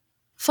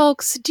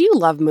Folks, do you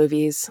love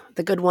movies?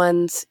 The good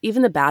ones,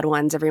 even the bad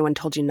ones everyone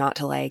told you not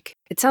to like?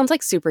 It sounds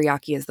like Super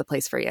Yaki is the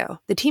place for you.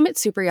 The team at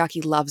Super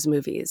Yaki loves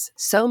movies,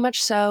 so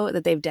much so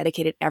that they've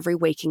dedicated every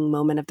waking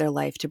moment of their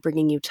life to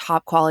bringing you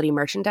top quality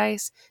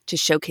merchandise to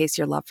showcase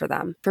your love for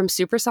them. From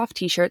super soft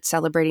t-shirts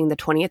celebrating the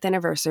 20th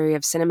anniversary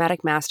of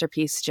cinematic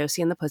masterpiece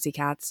Josie and the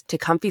Pussycats, to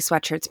comfy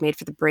sweatshirts made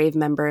for the brave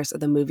members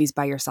of the Movies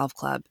by Yourself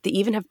Club. They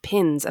even have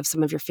pins of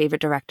some of your favorite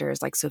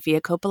directors like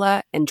Sofia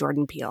Coppola and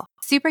Jordan Peele.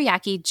 Super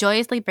Yaki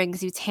joyously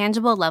brings you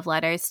tangible love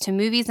letters to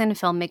movies and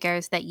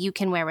filmmakers that you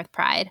can wear with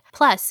pride.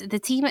 Plus, the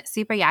team at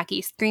Super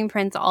Yaki screen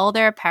prints all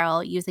their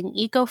apparel using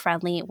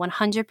eco-friendly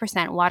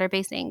 100%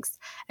 water-based inks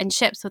and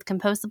ships with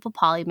compostable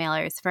poly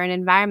mailers for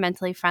an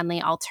environmentally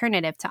friendly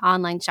alternative to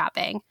online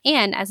shopping.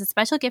 And as a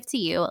special gift to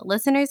you,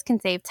 listeners can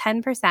save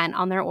 10%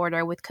 on their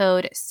order with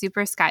code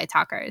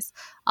SUPERSKYTALKERS,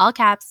 all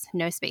caps,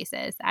 no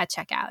spaces, at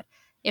checkout.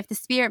 If the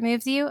spirit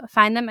moves you,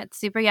 find them at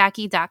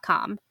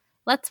superyaki.com.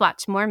 Let's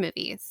watch more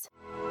movies.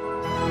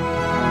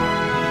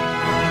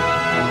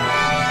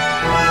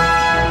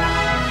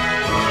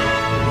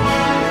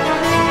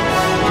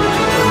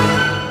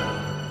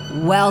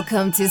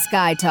 Welcome to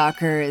Sky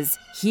Talkers.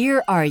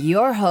 Here are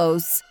your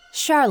hosts,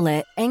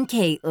 Charlotte and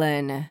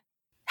Caitlin.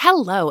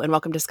 Hello, and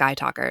welcome to Sky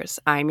Talkers.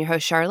 I'm your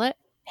host, Charlotte.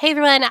 Hey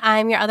everyone,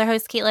 I'm your other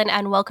host, Caitlin,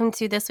 and welcome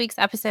to this week's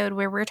episode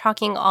where we're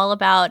talking all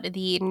about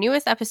the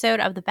newest episode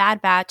of The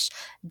Bad Batch,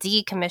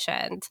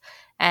 Decommissioned.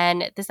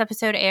 And this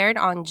episode aired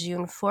on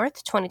June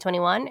 4th,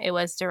 2021. It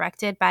was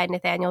directed by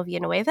Nathaniel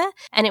Villanueva,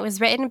 and it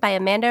was written by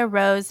Amanda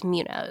Rose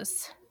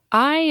Munoz.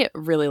 I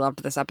really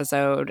loved this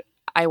episode.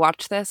 I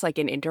watched this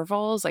in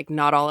intervals,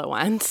 not all at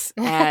once.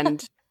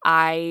 And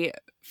I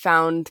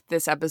found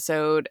this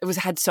episode,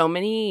 had so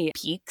many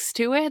peaks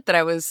to it that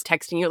I was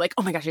texting you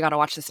oh my gosh, you gotta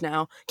watch this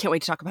now. Can't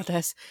wait to talk about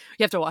this.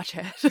 You have to watch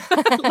it.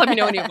 Let me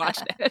know when you've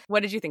watched it. What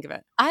did you think of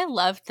it? I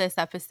loved this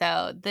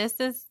episode. This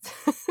is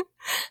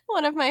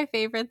one of my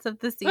favorites of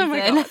the season. Oh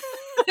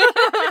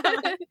my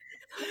God.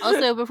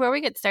 Also, before we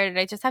get started,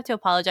 I just have to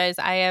apologize.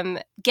 I am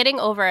getting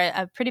over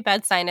a pretty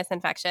bad sinus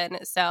infection.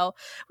 So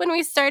when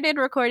we started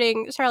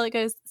recording, Charlotte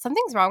goes,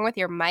 "Something's wrong with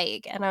your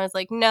mic." And I was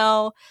like,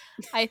 "No,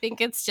 I think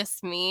it's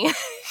just me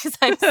because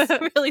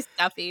I'm really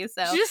stuffy."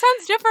 So she just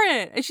sounds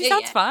different. And she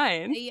sounds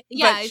fine.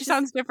 Yeah, but she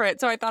sounds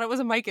different. So I thought it was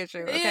a mic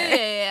issue.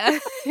 Okay. Yeah.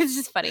 It's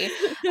just funny.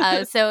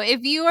 So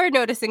if you are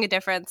noticing a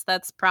difference,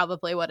 that's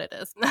probably what it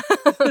is.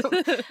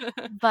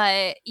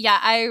 But yeah,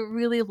 I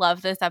really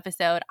love this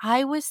episode.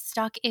 I was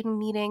stuck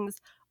in meetings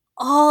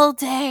all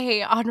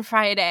day on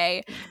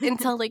Friday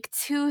until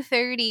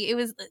 2:30. It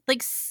was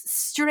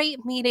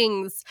straight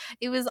meetings.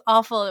 It was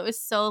awful. It was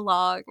so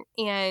long.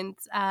 And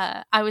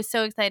I was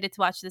so excited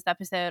to watch this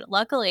episode.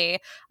 Luckily,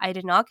 I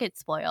did not get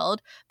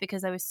spoiled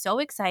because I was so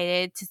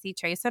excited to see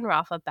Trace and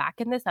Rafa back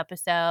in this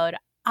episode.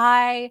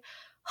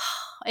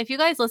 If you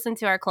guys listen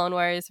to our Clone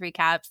Wars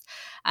recaps,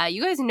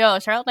 you guys know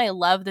Charlotte and I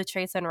love the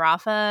Trace and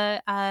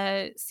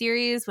Rafa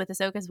series with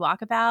Ahsoka's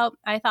Walkabout.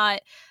 I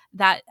thought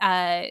that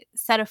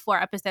set of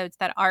 4 episodes,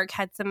 that arc,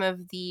 had some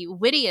of the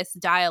wittiest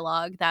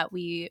dialogue that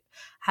we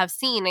have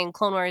seen in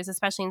Clone Wars,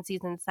 especially in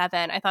season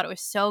 7. I thought it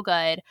was so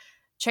good.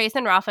 Trace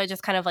and Rafa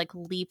just kind of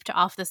leaped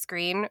off the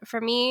screen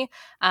for me.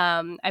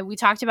 We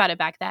talked about it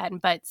back then,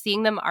 but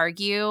seeing them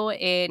argue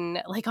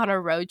in on a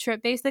road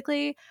trip,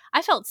 basically,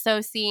 I felt so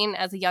seen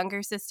as a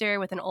younger sister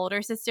with an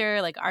older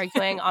sister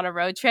arguing on a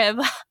road trip.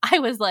 I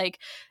was like,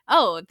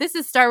 oh, this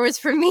is Star Wars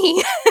for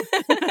me.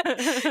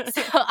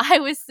 So I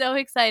was so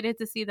excited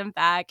to see them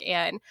back,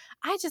 and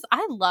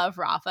I love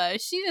Rafa.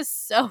 She is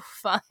so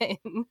fun.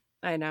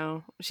 I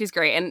know. She's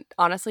great. And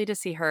honestly, to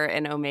see her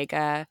and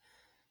Omega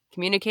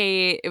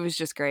communicate, it was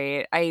just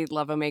great. I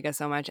love Omega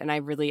so much, and I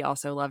really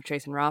also love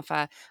Trace and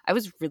Rafa. I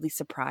was really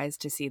surprised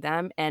to see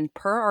them, and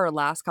per our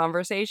last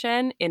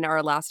conversation in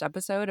our last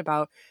episode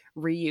about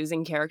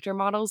reusing character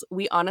models,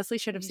 we honestly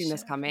should have seen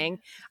this coming.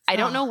 I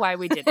don't know why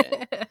we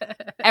didn't.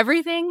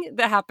 Everything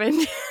that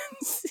happened in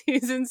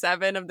season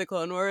 7 of the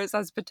Clone Wars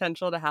has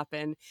potential to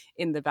happen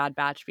in the Bad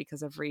Batch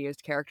because of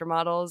reused character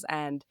models,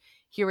 and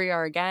here we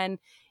are again.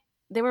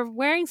 They were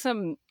wearing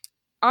some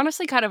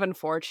honestly kind of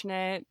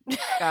unfortunate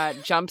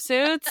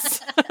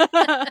jumpsuits.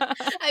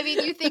 I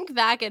mean, you think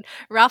back, and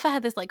Rafa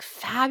had this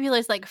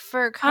fabulous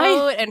fur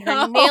coat, and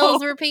her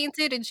nails were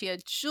painted, and she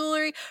had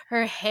jewelry.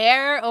 Her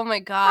hair, oh my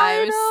God,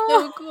 it was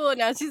so cool.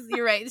 Now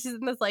you're right, she's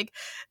in this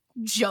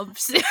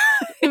jumpsuit.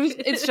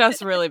 It's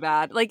just really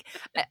bad.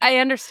 I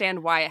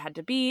understand why it had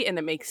to be, and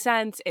it makes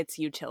sense. It's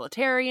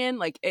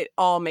utilitarian. It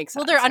all makes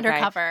sense. Well, they're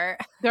undercover.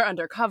 They're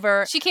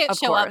undercover. She can't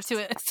show up to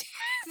it.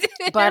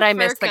 But I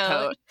missed the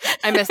coat.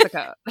 I missed the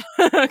coat.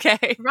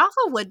 Okay.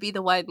 Rafa would be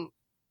the one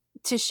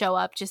to show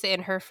up just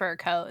in her fur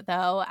coat,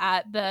 though,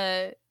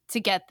 to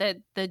get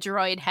the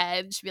droid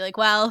head. She'd be like,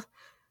 well,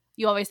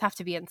 you always have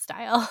to be in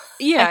style.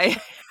 Yeah.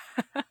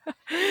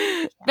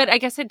 But I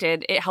guess it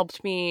did. It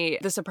helped me.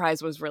 The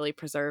surprise was really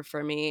preserved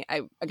for me.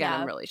 I'm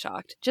really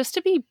shocked. Just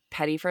to be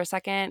petty for a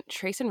second,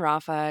 Trace and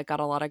Rafa got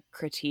a lot of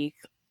critique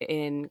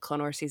in Clone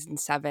Wars Season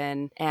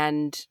 7,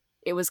 and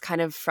it was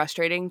kind of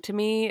frustrating to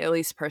me, at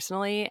least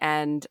personally,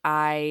 and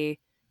I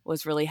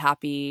was really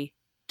happy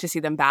to see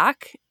them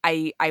back.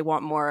 I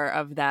want more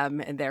of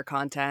them and their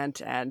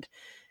content and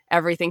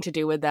everything to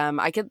do with them.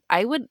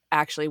 I would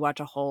actually watch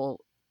a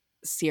whole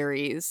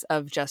series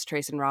of just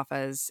Trace and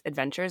Rafa's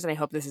adventures, and I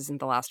hope this isn't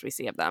the last we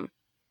see of them.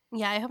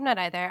 Yeah, I hope not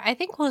either. I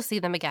think we'll see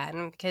them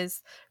again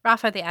because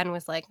Rafa at the end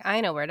was like, I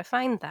know where to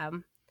find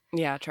them.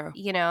 Yeah, true.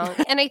 You know,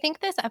 and I think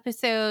this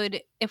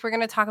episode, if we're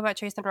going to talk about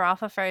Trace and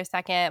Rafa for a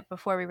second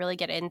before we really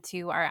get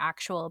into our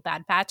actual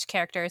Bad Batch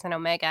characters and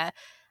Omega,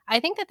 I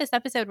think that this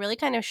episode really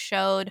kind of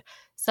showed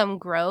some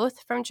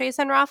growth from Trace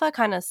and Rafa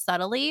kind of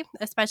subtly,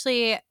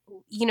 especially,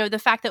 you know, the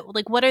fact that,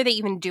 like, what are they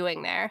even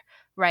doing there?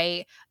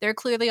 Right? They're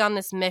clearly on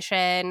this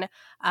mission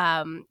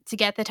to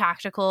get the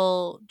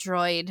tactical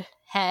droid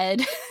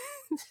head.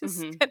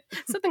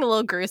 Something a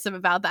little gruesome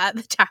about that,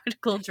 the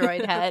tactical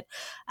droid head.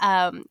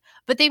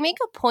 But they make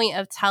a point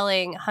of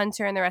telling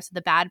Hunter and the rest of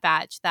the Bad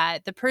Batch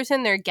that the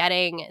person they're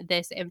getting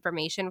this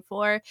information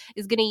for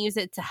is going to use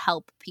it to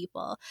help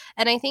people.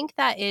 And I think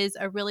that is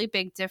a really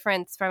big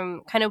difference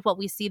from kind of what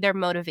we see their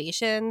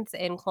motivations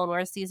in Clone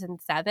Wars Season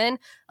 7.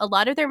 A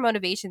lot of their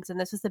motivations, and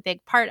this was a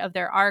big part of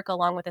their arc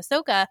along with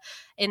Ahsoka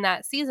in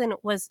that season,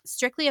 was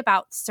strictly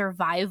about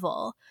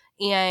survival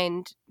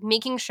and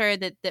making sure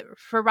that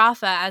for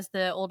Rafa as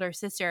the older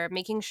sister,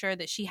 making sure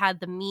that she had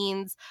the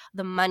means,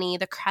 the money,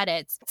 the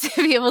credits to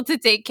be able to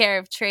take care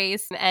of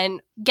Trace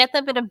and get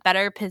them in a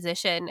better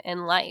position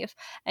in life.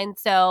 And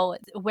so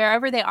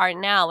wherever they are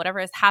now, whatever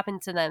has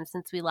happened to them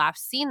since we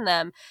last seen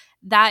them,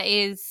 that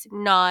is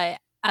not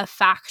a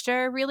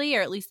factor really,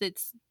 or at least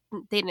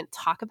they didn't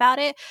talk about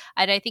it.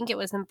 And I think it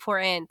was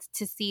important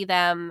to see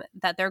them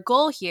that their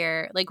goal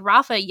here, like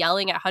Rafa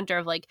yelling at Hunter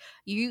of like,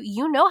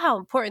 you know how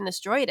important this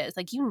droid is,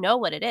 like, you know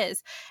what it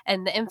is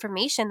and the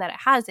information that it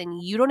has,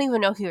 and you don't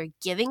even know who you're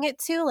giving it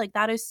to. Like,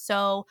 that is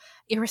so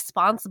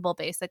irresponsible,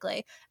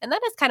 basically. And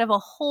that is kind of a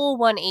whole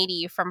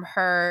 180 from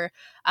her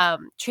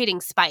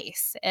trading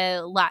spice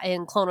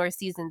in Clone Wars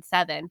Season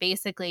 7,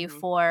 basically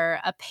for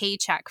a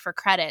paycheck for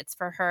credits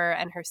for her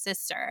and her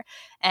sister.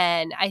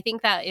 And I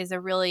think that is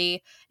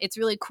it's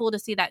really cool to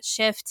see that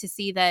shift, to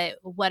see that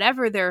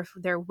whatever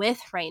they're with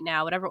right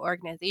now, whatever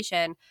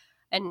organization,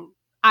 and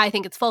I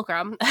think it's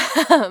Fulcrum,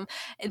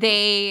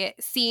 they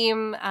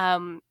seem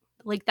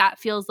like that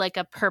feels like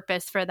a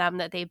purpose for them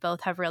that they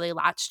both have really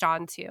latched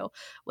onto,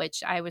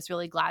 which I was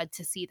really glad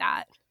to see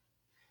that.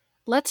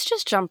 Let's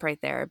just jump right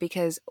there,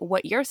 because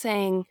what you're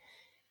saying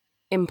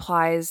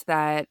implies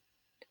that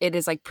it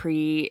is like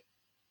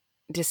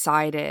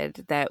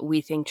decided that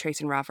we think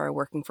Trace and Rafa are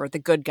working for the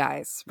good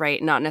guys,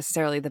 right? Not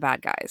necessarily the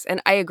bad guys.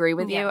 And I agree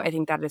with you. I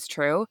think that is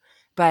true.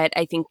 But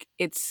I think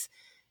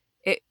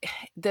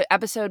the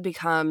episode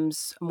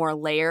becomes more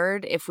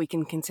layered if we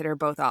can consider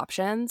both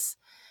options.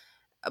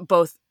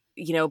 Both,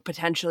 you know,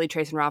 potentially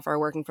Trace and Rafa are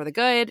working for the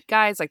good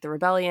guys, like the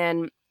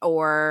Rebellion,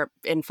 or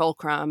in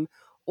Fulcrum,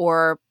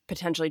 or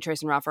potentially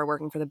Trace and Rafa are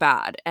working for the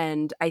bad.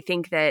 And I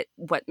think that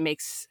what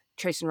makes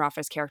Trace and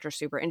Rafa's character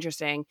super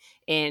interesting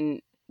in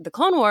the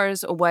Clone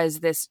Wars was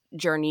this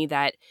journey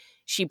that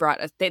they brought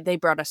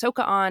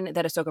Ahsoka on,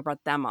 that Ahsoka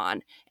brought them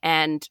on.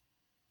 And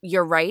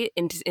you're right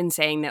in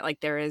saying that,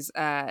 like, there is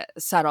a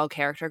subtle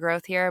character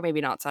growth here.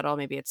 Maybe not subtle,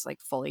 maybe it's like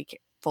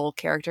full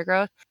character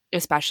growth,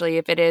 especially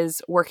if it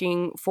is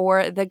working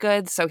for the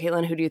good. So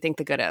Caitlin, who do you think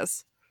the good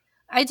is?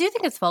 I do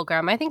think it's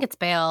Fulcrum. I think it's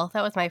Bail.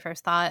 That was my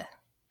first thought.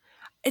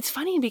 It's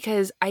funny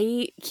because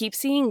I keep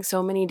seeing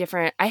so many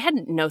different... I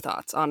had no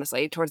thoughts,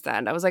 honestly, towards the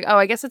end. I was like, oh,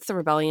 I guess it's the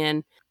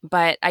Rebellion,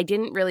 but I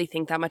didn't really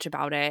think that much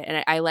about it.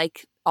 And I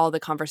like all the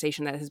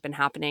conversation that has been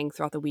happening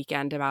throughout the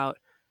weekend about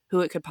who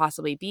it could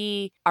possibly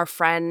be. Our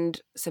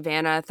friend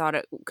Savannah thought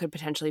it could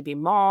potentially be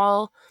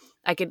Maul.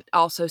 I could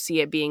also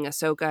see it being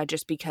Ahsoka,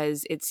 just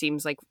because it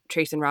seems like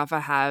Trace and Rafa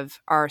have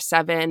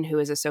R7, who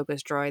is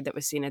Ahsoka's droid that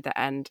was seen at the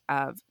end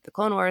of the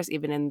Clone Wars,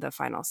 even in the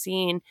final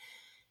scene.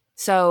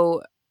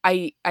 So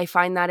I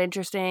find that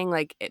interesting,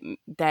 like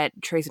that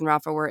Trace and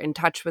Rafa were in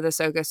touch with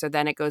Ahsoka. So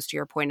then it goes to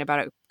your point about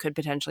it could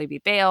potentially be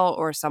Bail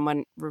or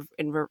someone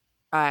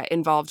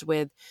involved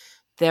with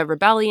the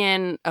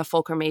Rebellion, a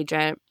Fulcrum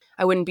agent.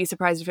 I wouldn't be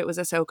surprised if it was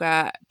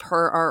Ahsoka,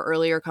 per our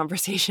earlier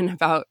conversation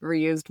about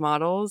reused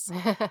models.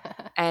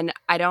 And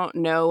I don't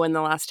know when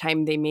the last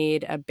time they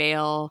made a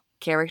Bail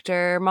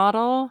character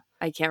model.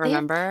 I can't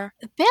remember.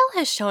 Bail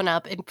has shown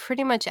up in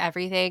pretty much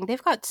everything.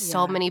 They've got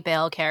so many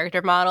Bail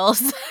character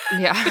models.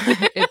 Yeah,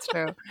 it's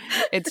true.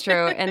 It's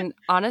true. And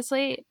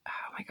honestly,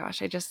 oh my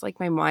gosh, I just, like,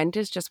 my mind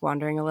is just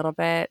wandering a little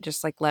bit.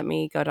 Just, like, let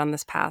me go down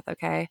this path,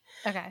 okay?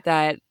 Okay.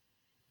 That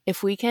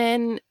if we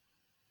can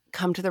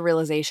come to the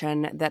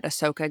realization that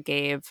Ahsoka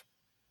gave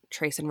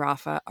Trace and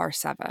Rafa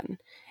R7,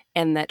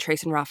 and that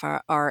Trace and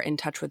Rafa are in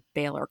touch with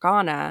Bail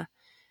Organa,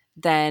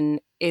 then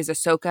is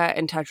Ahsoka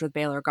in touch with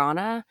Bail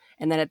Organa?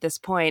 And then at this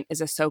point, is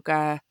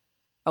Ahsoka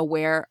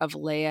aware of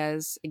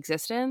Leia's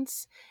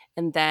existence?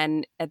 And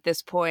then at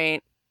this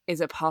point, is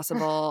it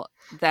possible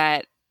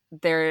that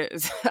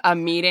there's a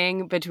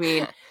meeting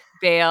between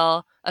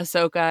Bail,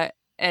 Ahsoka,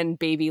 and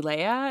baby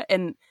Leia?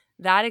 And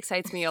That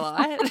excites me a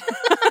lot.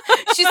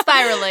 She's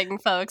spiraling,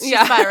 folks. She's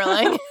Yeah.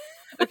 spiraling.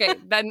 Okay,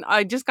 then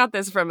I just got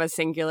this from a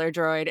singular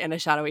droid and a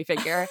shadowy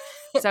figure.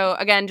 So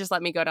again, just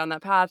let me go down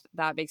that path.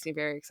 That makes me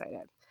very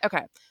excited.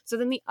 Okay, so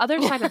then the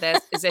other side of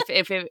this is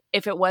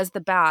if it was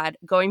the bad,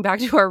 going back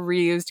to our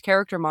reused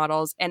character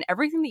models and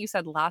everything that you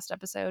said last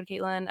episode,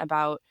 Caitlin,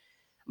 about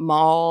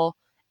Maul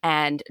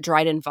and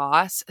Dryden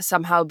Voss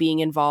somehow being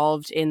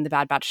involved in the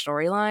Bad Batch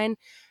storyline,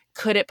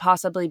 could it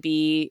possibly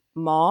be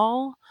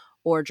Maul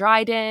or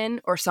Dryden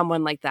or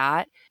someone like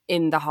that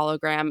in the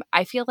hologram?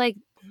 I feel like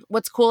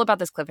what's cool about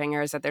this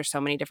cliffhanger is that there's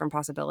so many different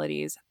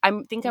possibilities.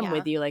 I'm Yeah.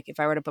 with you. Like, if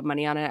I were to put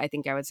money on it, I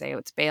think I would say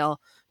it's Bail.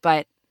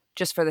 But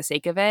just for the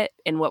sake of it,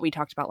 and what we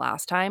talked about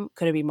last time,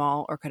 could it be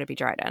Maul or could it be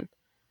Dryden?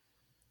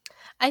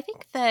 I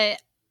think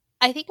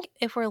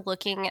if we're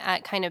looking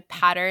at kind of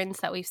patterns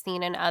that we've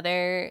seen in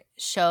other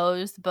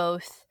shows,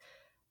 both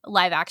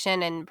live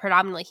action and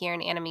predominantly here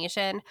in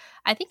animation,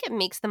 I think it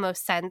makes the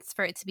most sense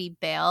for it to be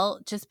Bail,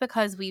 just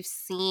because we've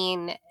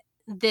seen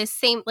this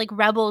same, like,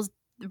 Rebels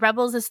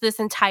is this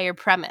entire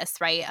premise,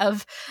 right,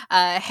 of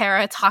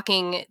Hera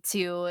talking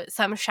to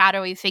some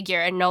shadowy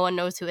figure and no one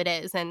knows who it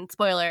is, and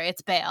spoiler,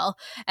 it's Bail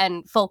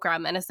and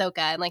Fulcrum and Ahsoka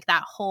and like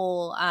that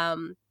whole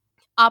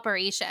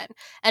operation.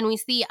 And we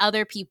see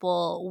other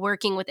people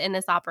working within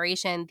this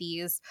operation,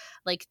 these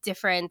like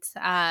different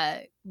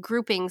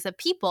groupings of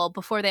people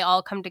before they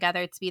all come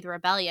together to be the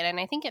rebellion. And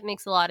I think it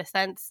makes a lot of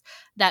sense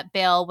that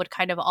Bail would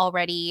kind of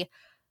already,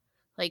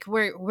 like,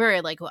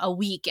 we're like a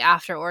week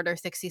after Order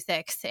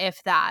 66,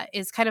 if that,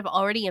 is kind of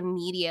already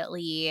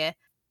immediately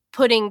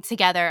putting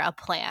together a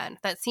plan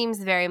that seems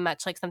very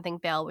much like something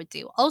Bail would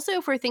do. Also,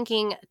 if we're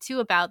thinking too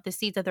about the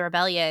Seeds of the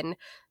Rebellion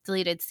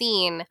deleted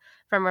scene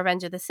from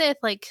Revenge of the Sith,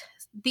 like,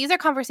 these are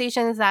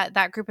conversations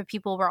that group of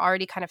people were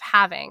already kind of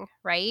having,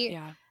 right?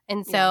 Yeah.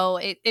 And so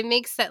it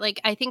makes that,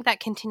 like, I think that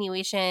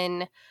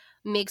continuation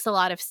makes a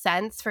lot of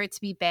sense for it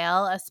to be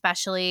Bail,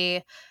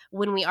 especially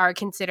when we are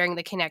considering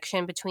the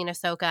connection between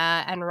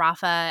Ahsoka and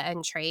Rafa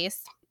and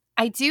Trace.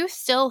 I do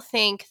still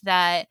think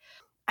that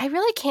I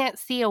really can't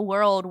see a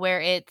world where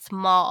it's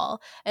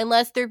Maul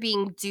unless they're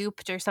being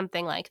duped or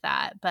something like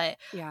that. But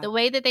Yeah. the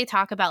way that they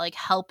talk about like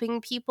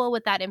helping people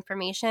with that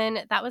information,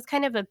 that was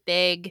kind of a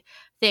big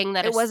thing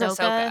that It was Ahsoka,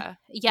 Ahsoka.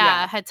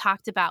 Yeah. had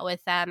talked about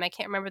with them. I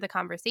can't remember the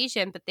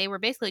conversation, but they were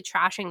basically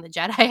trashing the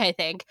Jedi, I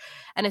think.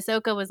 And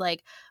Ahsoka was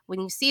like,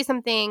 when you see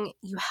something,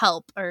 you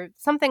help, or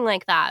something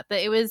like that.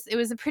 But it was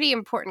a pretty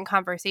important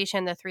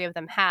conversation the three of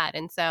them had.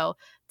 And so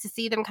to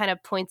see them kind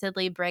of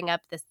pointedly bring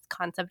up this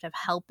concept of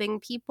helping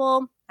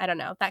people, I don't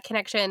know, that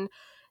connection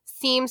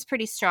seems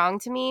pretty strong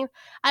to me.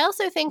 I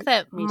also think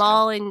that Me too.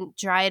 Maul and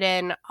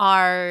Dryden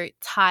are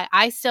tied.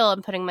 I still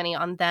am putting money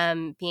on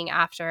them being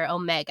after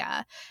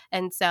Omega.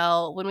 And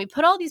so when we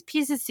put all these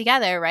pieces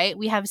together, right,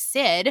 we have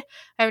Sid.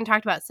 I haven't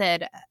talked about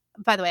Sid.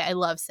 By the way, I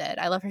love Sid.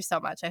 I love her so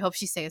much. I hope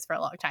she stays for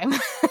a long time.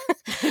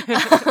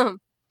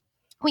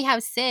 We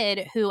have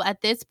Sid, who at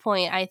this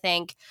point, I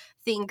think,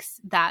 thinks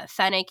that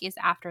Fennec is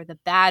after the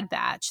Bad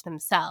Batch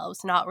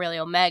themselves, not really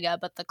Omega,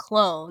 but the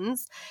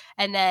clones.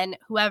 And then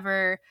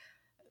whoever,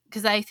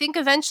 because I think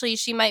eventually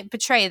she might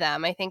betray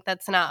them. I think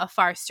that's not a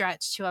far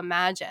stretch to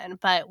imagine.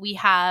 But we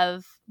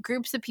have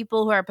groups of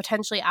people who are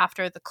potentially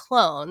after the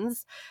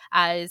clones,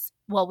 as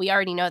well. We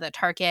already know that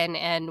Tarkin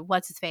and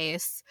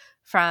what's-his-face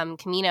from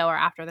Kamino are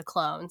after the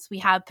clones. We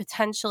have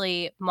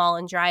potentially Maul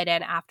and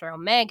Dryden after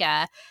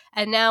Omega.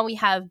 And now we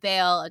have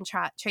Bail and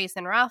Trace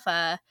and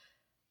Rafa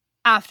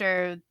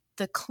after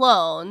the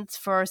clones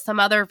for some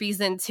other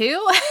reason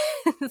too.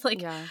 It's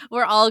like,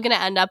 we're all going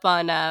to end up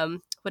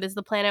on what is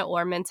the planet,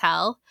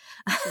 Ormentel?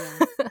 Yeah.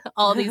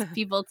 All these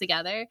people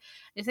together.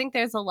 I think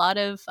there's a lot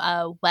of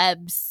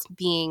webs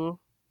being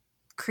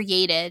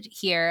created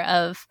here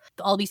of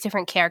all these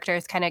different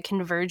characters kind of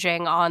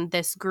converging on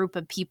this group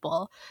of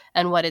people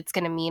and what it's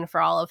going to mean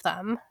for all of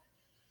them.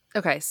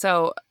 Okay,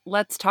 so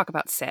let's talk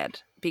about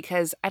Sid,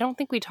 because I don't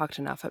think we talked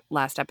enough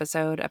last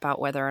episode about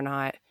whether or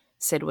not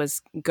Sid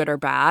was good or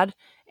bad.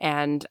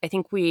 And I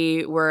think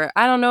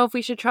I don't know if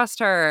we should trust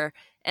her.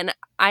 And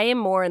I am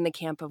more in the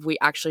camp of we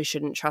actually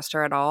shouldn't trust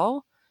her at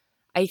all.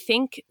 I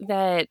think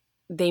that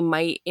they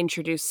might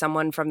introduce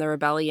someone from the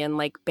rebellion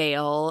like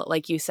Bail,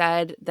 like you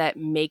said, that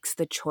makes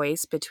the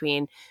choice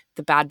between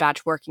the Bad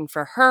Batch working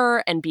for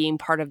her and being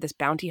part of this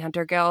bounty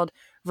hunter guild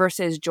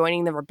versus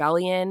joining the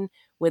rebellion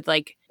with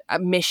like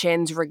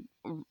missions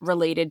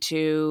related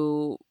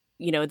to,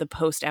 you know, the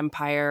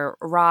post-Empire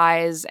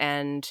rise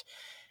and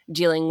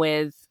dealing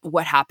with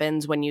what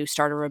happens when you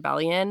start a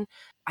rebellion.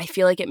 I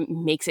feel like it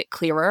makes it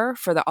clearer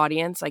for the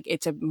audience. Like,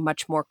 it's a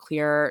much more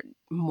clear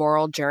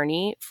moral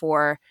journey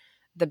for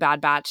the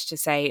Bad Batch to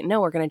say,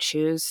 no, we're going to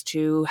choose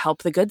to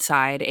help the good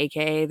side,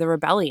 aka the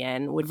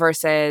rebellion,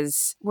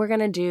 versus we're going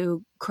to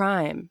do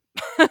crime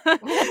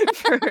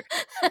for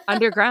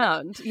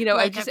underground. You know,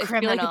 like I feel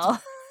criminal.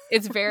 like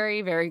it's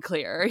very, very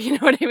clear. You know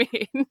what I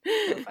mean?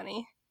 So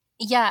funny.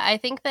 Yeah, I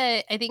think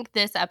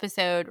this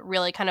episode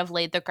really kind of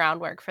laid the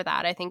groundwork for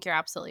that. I think you're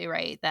absolutely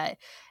right that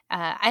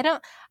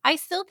I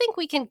still think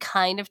we can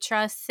kind of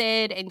trust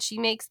Sid, and she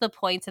makes the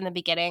points in the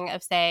beginning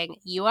of saying,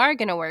 you are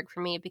going to work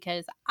for me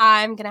because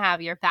I'm going to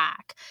have your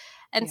back.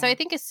 And so I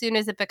think as soon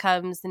as it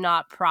becomes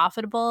not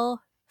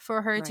profitable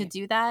for her to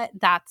do that,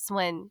 that's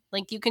when,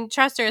 like, you can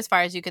trust her as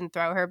far as you can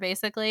throw her,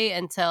 basically,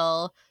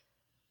 until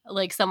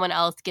like someone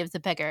else gives a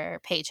bigger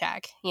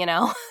paycheck, you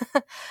know?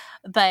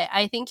 But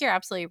I think you're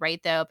absolutely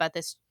right, though, about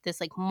this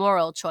like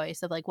moral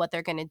choice of like what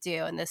they're going to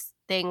do, and this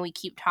thing we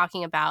keep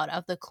talking about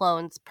of the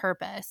clone's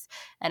purpose.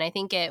 And I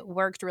think it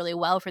worked really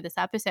well for this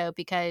episode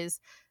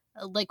because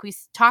like we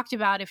talked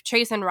about, if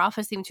Trace and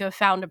Rafa seem to have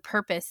found a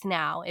purpose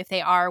now, if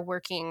they are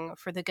working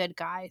for the good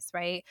guys,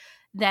 right,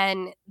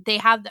 then they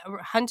have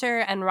Hunter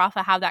and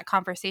Rafa have that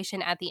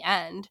conversation at the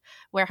end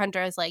where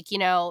Hunter is like, you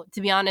know,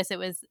 to be honest,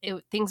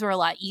 things were a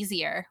lot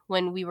easier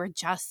when we were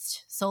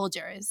just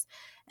soldiers.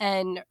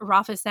 And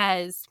Rafa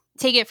says,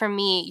 take it from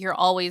me, you're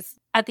always,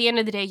 at the end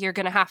of the day, you're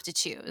going to have to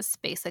choose,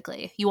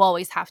 basically. You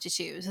always have to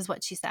choose, is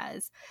what she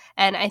says.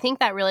 And I think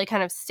that really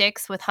kind of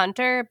sticks with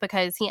Hunter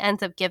because he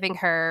ends up giving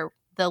her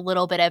the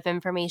little bit of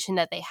information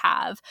that they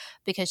have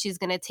because she's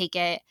going to take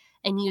it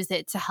and use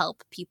it to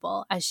help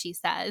people, as she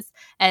says.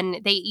 And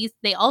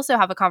they also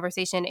have a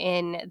conversation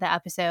in the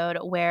episode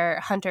where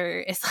Hunter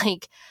is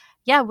like,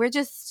 yeah, we're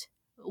just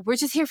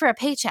here for a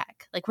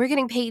paycheck. Like, we're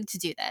getting paid to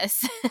do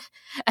this.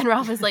 And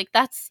Rafa's like,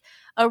 that's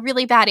a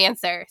really bad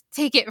answer.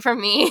 Take it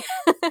from me.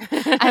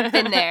 I've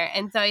been there.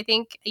 And so I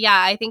think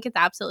it's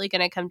absolutely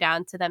going to come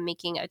down to them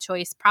making a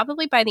choice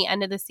probably by the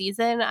end of the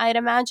season, I'd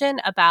imagine,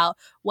 about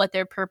what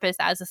their purpose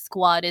as a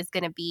squad is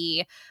going to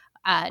be.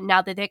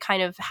 Now that they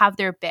kind of have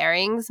their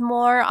bearings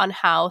more on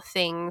how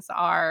things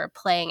are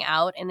playing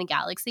out in the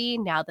galaxy,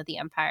 now that the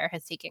Empire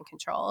has taken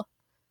control.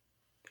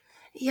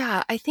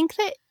 Yeah, I think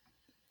that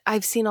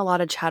I've seen a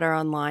lot of chatter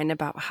online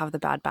about how the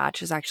Bad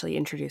Batch is actually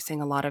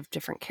introducing a lot of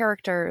different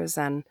characters,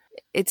 and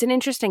it's an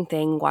interesting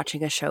thing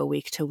watching a show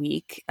week to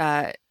week.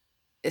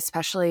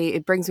 Especially,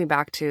 it brings me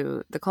back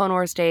to the Clone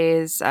Wars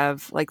days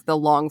of like the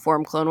long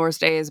form Clone Wars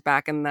days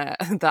back in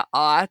the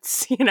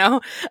aughts, you know,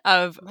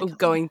 of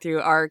going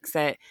through arcs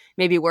that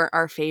maybe weren't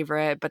our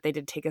favorite, but they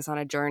did take us on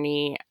a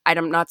journey.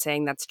 I'm not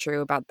saying that's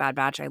true about Bad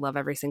Batch. I love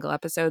every single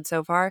episode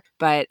so far,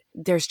 but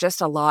there's just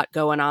a lot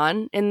going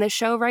on in this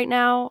show right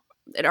now.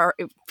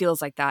 It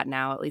feels like that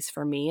now, at least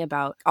for me,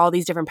 about all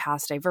these different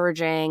paths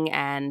diverging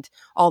and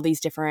all these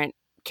different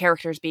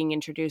characters being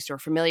introduced, or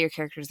familiar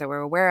characters that we're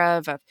aware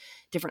of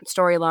different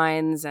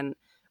storylines, and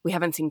we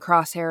haven't seen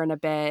Crosshair in a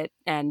bit,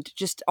 and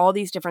just all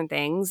these different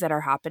things that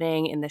are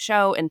happening in the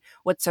show. And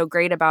what's so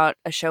great about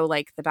a show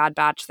like The Bad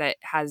Batch that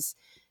has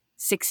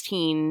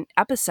 16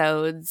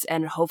 episodes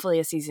and hopefully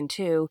a season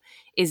 2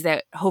 is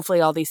that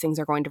hopefully all these things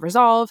are going to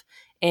resolve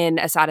in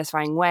a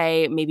satisfying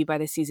way. Maybe by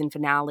the season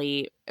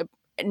finale,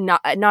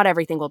 not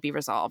everything will be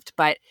resolved,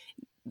 but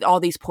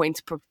all these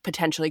points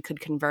potentially could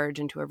converge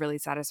into a really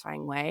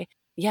satisfying way.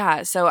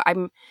 Yeah, so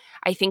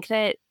I think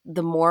that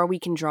the more we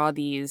can draw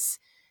these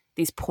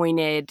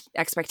pointed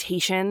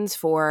expectations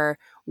for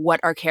what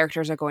our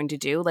characters are going to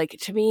do, like,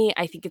 to me,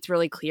 I think it's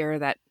really clear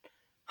that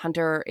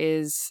Hunter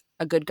is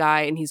a good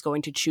guy and he's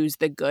going to choose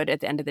the good at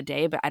the end of the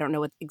day, but I don't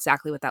know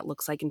exactly what that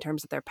looks like in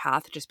terms of their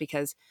path, just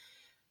because,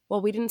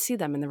 well, we didn't see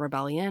them in the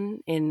Rebellion,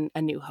 in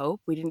A New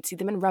Hope. We didn't see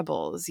them in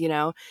Rebels, you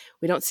know?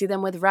 We don't see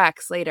them with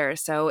Rex later.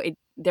 So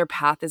their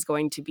path is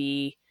going to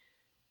be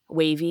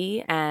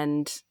wavy,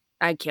 and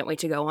I can't wait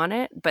to go on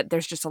it. But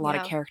there's just a lot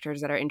of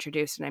characters that are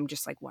introduced, and I'm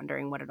just like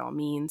wondering what it all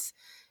means.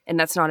 And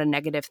that's not a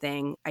negative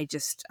thing. I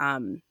just,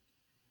 I'm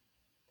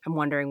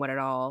wondering what it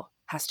all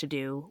has to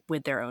do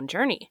with their own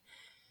journey.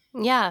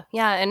 Yeah.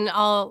 And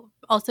I'll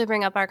also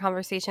bring up our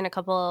conversation a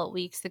couple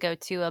weeks ago,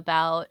 too,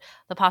 about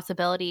the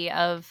possibility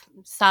of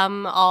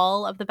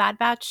all of the Bad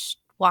Batch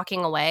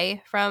walking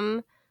away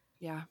from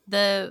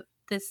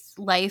this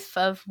life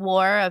of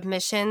war, of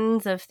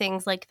missions, of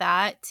things like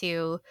that,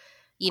 to,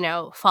 you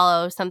know,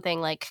 follow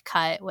something like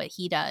Cut, what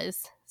he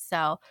does.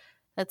 So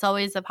that's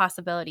always a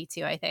possibility,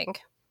 too, I think.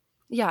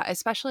 Yeah,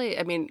 especially,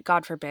 I mean,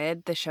 God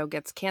forbid the show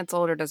gets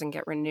canceled or doesn't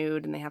get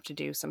renewed and they have to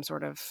do some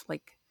sort of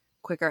like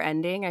quicker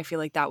ending. I feel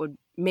like that would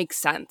make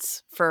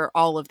sense for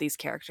all of these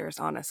characters,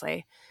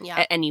 honestly,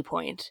 at any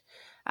point.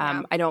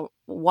 I don't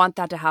want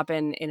that to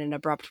happen in an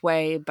abrupt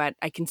way, but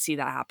I can see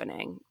that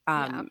happening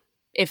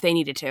if they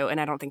needed to, and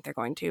I don't think they're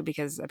going to,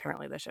 because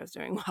apparently the show's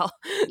doing well.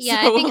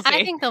 Yeah, So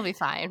I think they'll be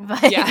fine.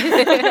 But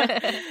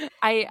yeah,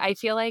 I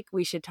feel like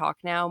we should talk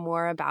now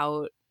more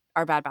about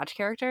our Bad Batch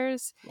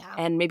characters,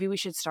 and maybe we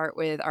should start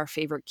with our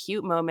favorite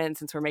cute moment,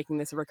 since we're making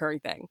this a recurring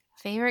thing.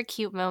 Favorite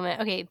cute moment.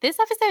 Okay, this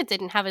episode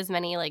didn't have as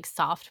many like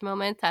soft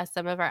moments as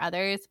some of our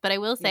others, but I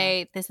will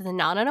say this is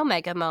not an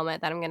Omega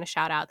moment that I'm going to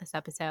shout out this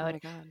episode.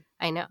 Oh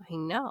my God. I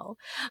know.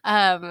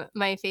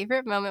 My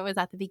favorite moment was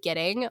at the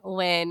beginning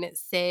when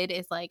Sid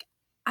is like,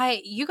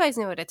 you guys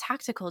know what a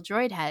tactical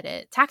droid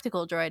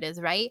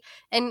is, right?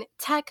 And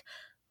Tech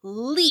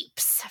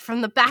leaps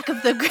from the back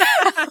of the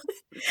ground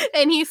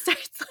and he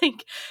starts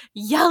like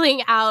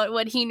yelling out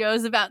what he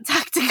knows about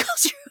tactical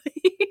droids.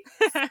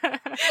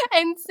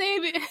 And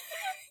Sid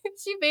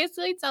she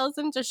basically tells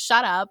him to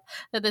shut up,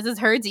 that this is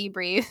her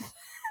debrief.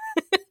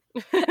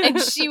 And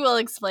she will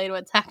explain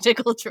what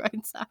tactical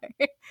droids are.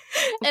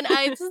 And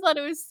I just thought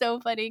it was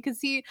so funny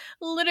because he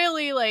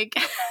literally like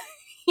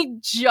he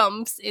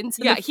jumps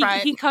into the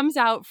front. He comes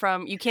out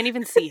from, you can't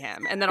even see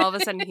him, and then all of a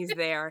sudden he's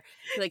there.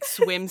 He like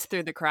swims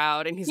through the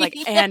crowd, and he's like,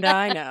 and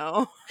I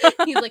know.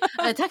 He's like,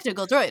 a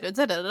tactical droid.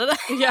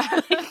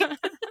 Yeah.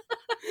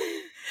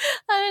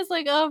 I was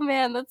like, oh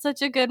man, that's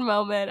such a good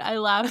moment. I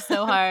laughed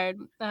so hard.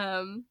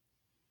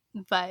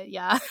 But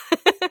yeah.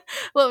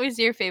 What was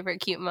your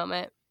favorite cute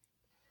moment?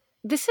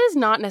 This is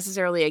not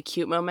necessarily a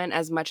cute moment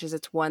as much as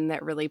it's one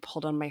that really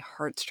pulled on my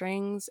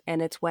heartstrings, and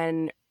it's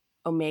when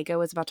Omega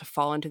was about to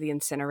fall into the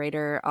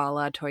incinerator a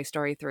la Toy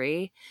Story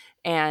 3,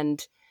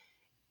 and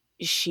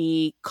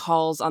she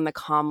calls on the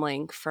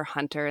comlink for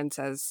Hunter and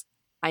says,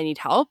 I need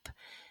help.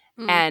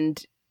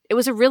 And it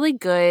was a really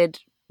good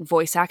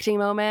voice acting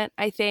moment,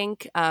 I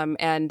think,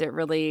 and it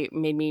really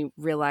made me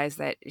realize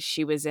that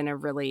she was in a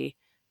really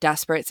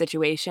desperate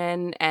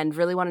situation and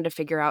really wanted to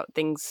figure out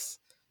things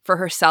for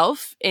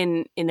herself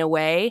in a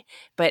way,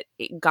 but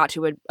it got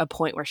to a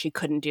point where she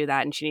couldn't do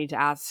that, and she needed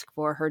to ask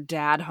for her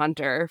dad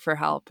Hunter for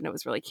help, and it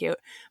was really cute.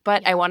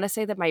 But I want to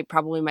say that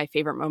probably my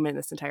favorite moment in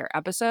this entire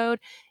episode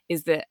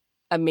is the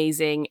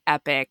amazing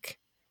epic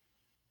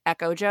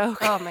Echo joke.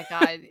 Oh my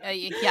god.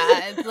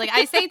 Yeah, like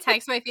I say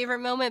text my favorite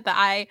moment, but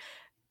I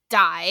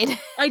died.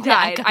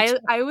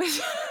 I was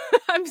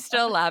I'm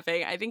still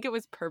laughing. I think it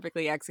was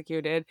perfectly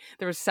executed.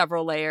 There were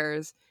several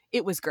layers.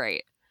 It was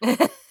great.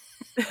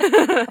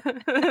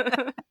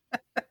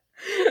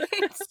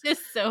 It's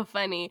just so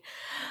funny.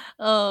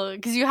 Oh,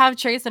 because you have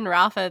Trace and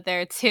Rafa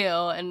there too,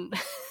 and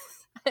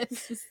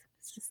it's just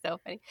so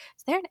funny.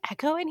 Is there an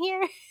Echo in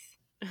here?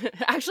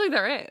 Actually,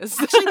 there is.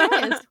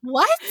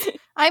 What?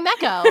 I'm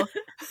Echo.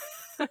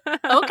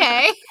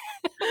 Okay.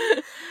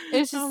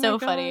 It's just so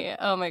funny.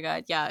 Oh my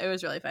god. Yeah, it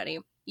was really funny.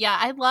 Yeah,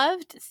 I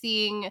loved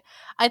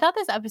I thought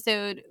this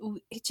episode,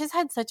 it just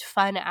had such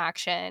fun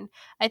action.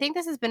 I think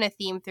this has been a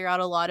theme throughout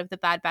a lot of the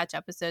Bad Batch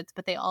episodes,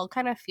 but they all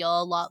kind of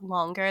feel a lot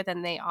longer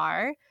than they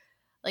are.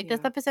 Like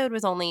this episode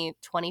was only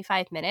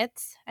 25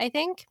 minutes, I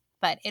think,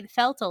 but it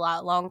felt a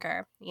lot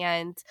longer.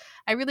 And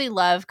I really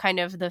love kind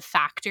of the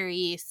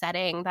factory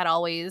setting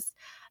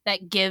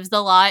that gives a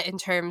lot in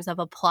terms of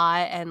a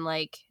plot and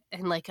like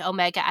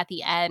Omega at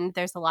the end.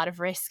 There's a lot of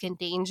risk and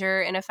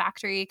danger in a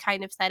factory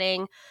kind of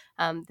setting.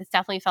 This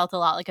definitely felt a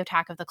lot like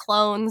Attack of the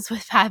Clones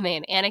with Padme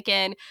and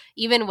Anakin,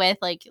 even with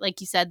like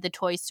you said, the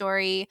Toy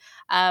Story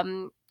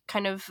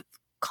kind of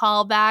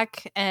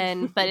callback.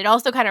 But it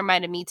also kind of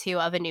reminded me too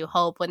of A New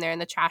Hope when they're in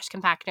the trash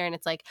compactor and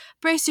it's like,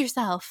 brace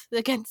yourself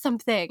against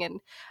something and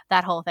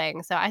that whole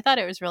thing. So I thought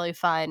it was really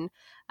fun.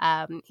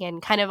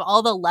 And kind of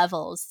all the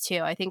levels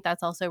too. I think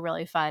that's also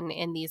really fun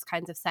in these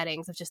kinds of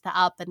settings of just the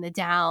up and the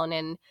down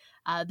and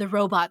the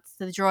robots,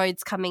 the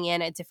droids coming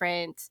in at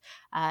different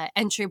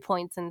entry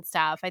points and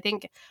stuff.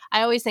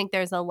 I always think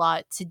there's a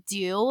lot to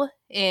do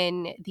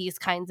in these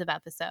kinds of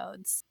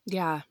episodes.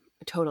 Yeah,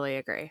 I totally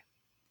agree.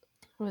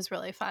 It was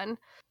really fun.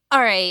 All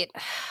right.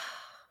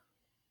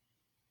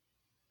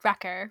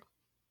 Wrecker.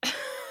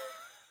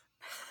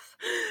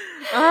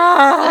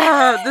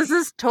 This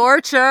is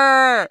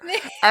torture.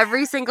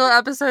 Every single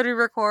episode we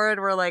record,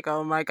 we're like,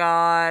 oh my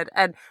god.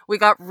 And we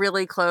got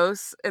really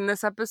close in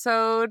this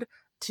episode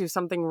to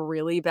something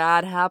really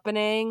bad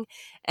happening.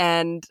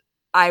 And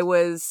I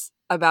was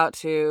about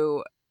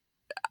to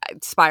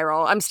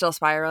spiral. I'm still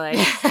spiraling.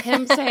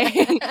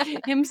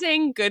 Him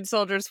saying good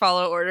soldiers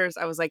follow orders.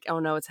 I was like, oh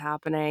no, it's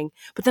happening.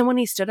 But then when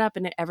he stood up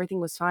and everything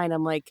was fine,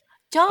 I'm like,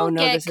 don't oh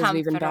no, get this is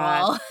even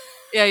bad.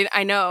 Yeah,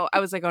 I know. I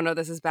was like, oh no,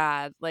 this is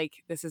bad.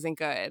 Like, this isn't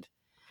good.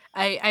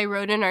 I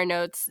wrote in our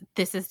notes,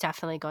 this is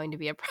definitely going to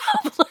be a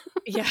problem.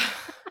 Yeah.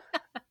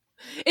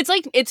 It's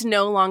like, it's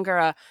no longer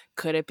a,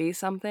 could it be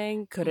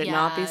something? Could it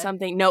not be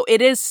something? No,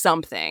 it is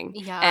something.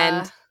 Yeah.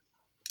 And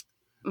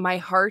my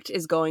heart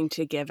is going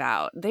to give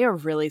out. They are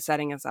really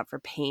setting us up for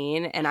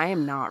pain, and I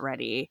am not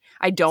ready.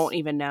 I don't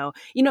even know.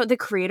 You know, the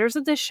creators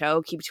of this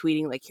show keep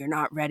tweeting, like, you're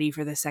not ready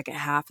for the second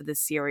half of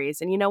this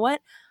series. And you know what?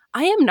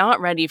 I am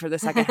not ready for the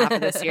second half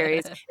of this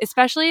series,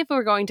 especially if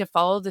we're going to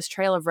follow this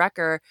trail of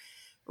Wrecker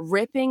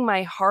ripping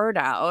my heart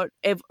out.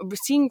 If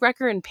seeing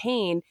Wrecker in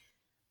pain,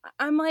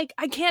 I'm like,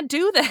 I can't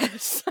do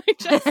this. I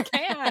just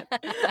can't.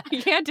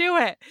 I can't do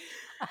it.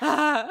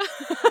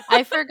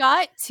 I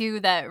forgot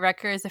too that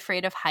Wrecker is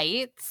afraid of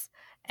heights,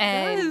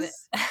 and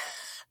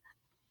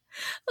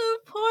oh,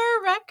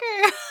 poor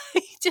Wrecker.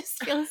 I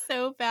just feel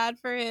so bad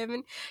for him.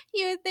 And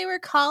they were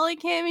calling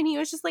him, and he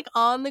was just like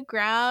on the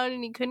ground,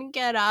 and he couldn't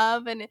get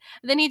up. And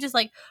then he just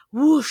like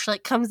whoosh,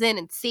 like comes in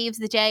and saves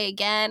the day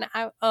again.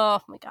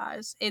 Oh my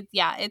gosh, no,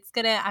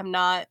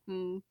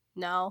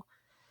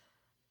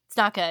 it's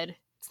not good.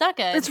 It's not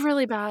good. It's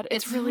really bad.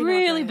 It's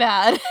really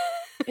bad.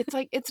 It's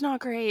like, it's not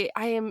great.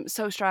 I am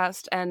so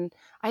stressed, and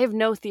I have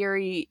no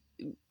theory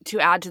to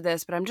add to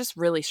this, but I'm just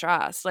really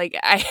stressed. Like,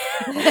 I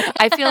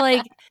feel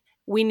like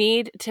we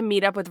need to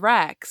meet up with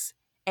Rex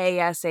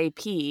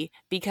ASAP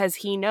because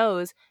he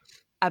knows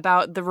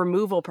about the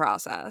removal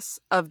process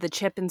of the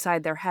chip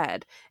inside their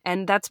head.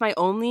 And that's my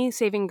only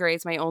saving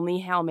grace, my only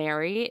Hail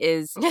Mary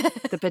is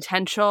the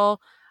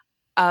potential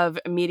of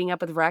meeting up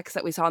with Rex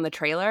that we saw in the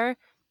trailer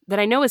that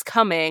I know is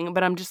coming,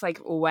 but I'm just like,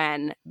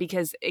 when?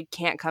 Because it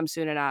can't come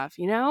soon enough,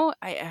 you know?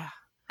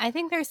 I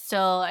think they're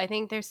still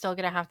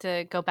gonna have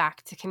to go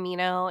back to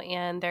Kamino,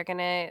 and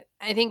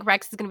I think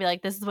Rex is gonna be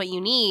like, this is what you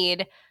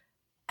need,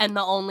 and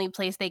the only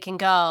place they can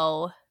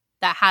go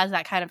that has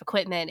that kind of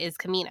equipment is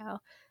Kamino.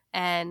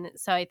 And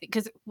so I think,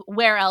 because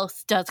where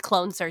else does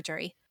clone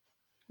surgery?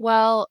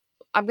 Well,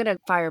 I'm going to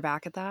fire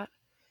back at that.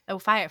 Oh,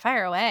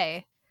 fire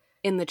away.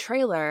 In the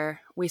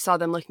trailer, we saw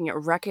them looking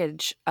at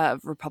wreckage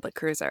of Republic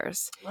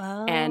cruisers.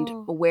 Oh.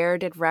 And where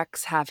did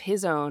Rex have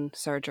his own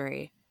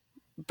surgery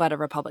but a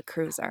Republic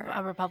cruiser?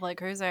 A Republic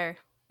cruiser.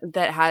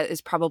 That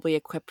is probably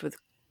equipped with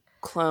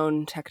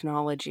clone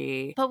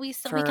technology. But we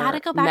gotta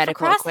go back for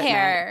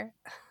Crosshair. Equipment.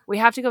 We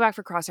have to go back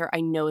for Crosshair.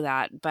 I know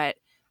that, but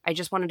I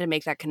just wanted to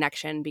make that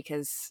connection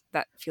because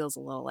that feels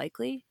a little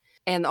likely.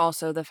 And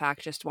also the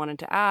fact, just wanted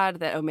to add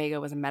that Omega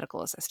was a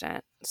medical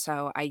assistant.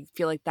 So I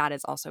feel like that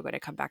is also going to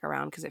come back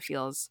around because it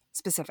feels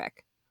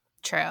specific.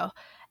 True.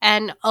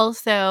 And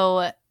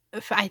also,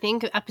 I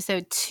think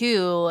episode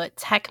 2,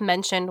 Tech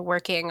mentioned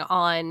working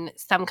on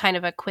some kind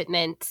of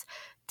equipment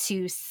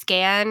to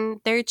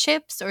scan their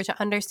chips or to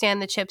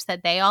understand the chips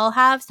that they all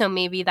have. So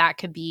maybe that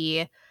could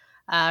be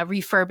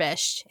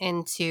refurbished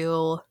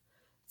into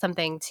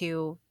something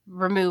to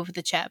remove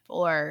the chip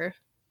or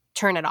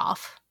turn it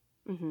off.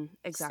 Mm-hmm,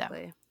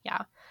 exactly. So,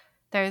 yeah,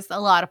 there's a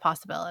lot of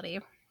possibility.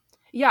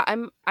 Yeah,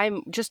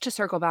 I'm just to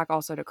circle back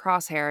also to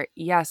Crosshair.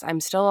 Yes, I'm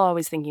still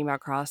always thinking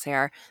about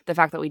Crosshair. The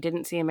fact that we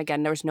didn't see him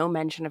again, there was no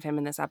mention of him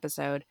in this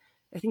episode.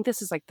 I think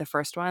this is like the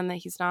first one that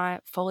he's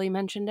not fully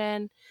mentioned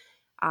in.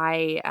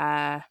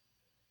 That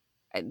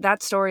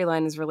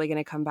storyline is really going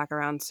to come back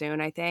around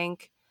soon, I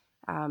think.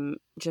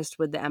 Just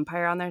with the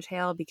Empire on their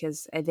tail,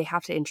 because they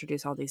have to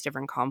introduce all these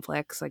different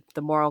conflicts, like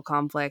the moral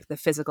conflict, the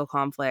physical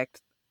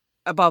conflict.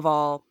 Above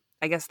all,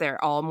 I guess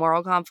they're all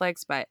moral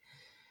conflicts, but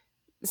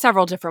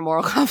several different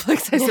moral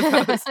conflicts, I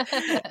suppose.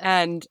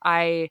 And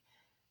I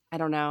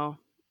don't know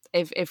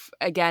if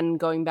again,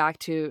 going back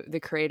to the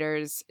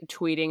creators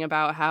tweeting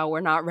about how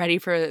we're not ready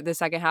for the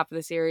second half of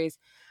the series,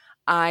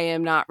 I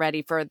am not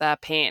ready for the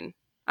pain.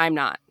 I'm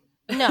not.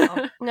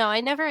 No, I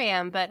never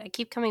am, but I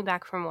keep coming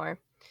back for more.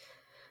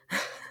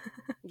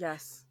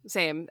 Yes,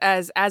 same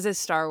as is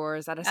Star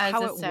Wars. That is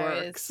how it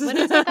works. What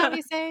is it that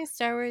we say?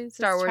 Star Wars is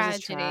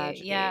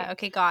tragedy. Yeah.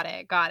 Okay. Got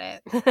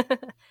it.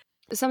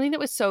 Something that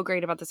was so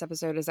great about this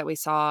episode is that we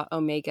saw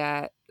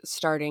Omega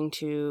starting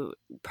to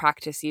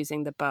practice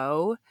using the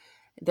bow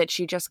that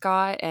she just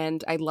got,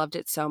 and I loved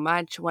it so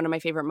much. One of my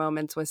favorite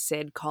moments was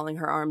Sid calling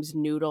her arms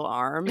noodle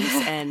arms,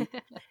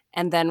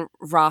 and then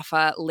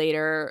Rafa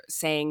later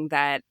saying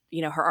that,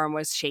 you know, her arm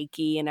was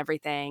shaky and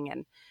everything,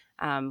 and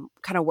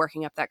kind of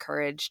working up that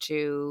courage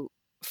to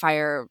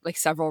fire like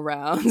several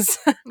rounds,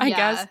 I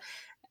guess.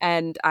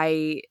 And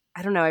I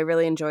don't know, I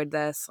really enjoyed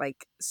this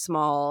like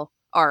small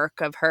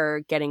arc of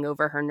her getting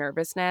over her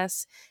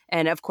nervousness.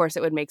 And of course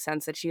it would make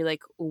sense that she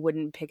like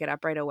wouldn't pick it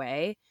up right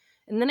away.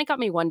 And then it got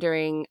me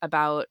wondering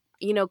about,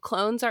 you know,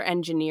 clones are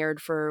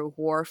engineered for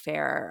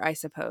warfare, I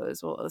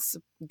suppose. Well,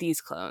 these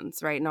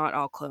clones, right? Not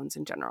all clones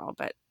in general,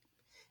 but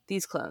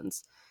these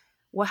clones.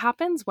 What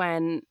happens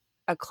when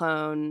a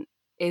clone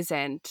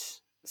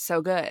isn't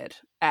so good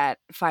at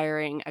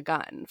firing a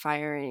gun,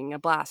 firing a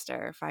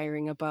blaster,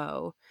 firing a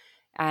bow?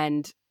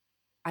 And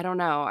I don't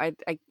know. I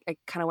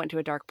kind of went to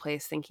a dark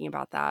place thinking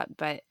about that,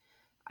 but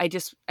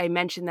I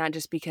mentioned that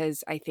just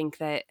because I think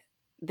that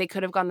they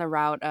could have gone the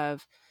route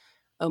of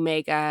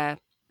Omega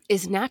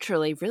is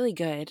naturally really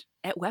good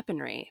at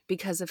weaponry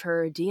because of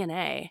her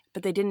DNA,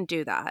 but they didn't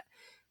do that.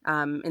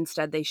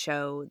 Instead, they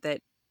show that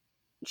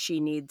she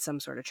needs some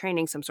sort of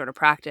training, some sort of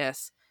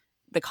practice,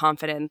 the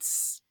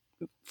confidence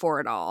for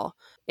it all.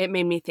 It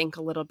made me think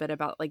a little bit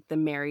about like the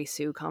Mary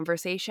Sue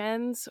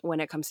conversations when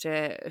it comes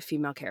to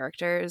female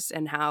characters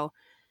and how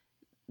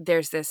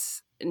there's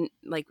this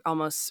like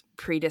almost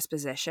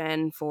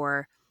predisposition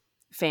for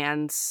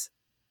fans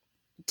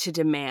to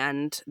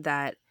demand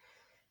that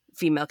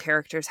female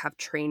characters have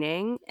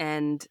training.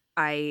 And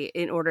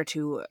in order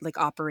to like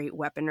operate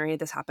weaponry,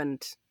 this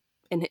happened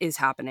and is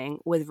happening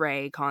with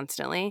Rey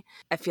constantly.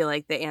 I feel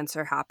like the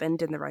answer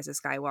happened in The Rise of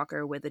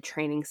Skywalker with a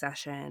training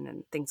session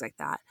and things like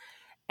that.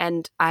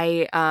 And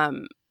I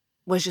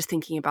was just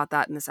thinking about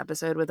that in this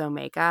episode with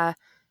Omega,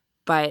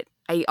 but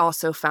I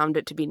also found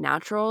it to be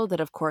natural that,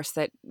 of course,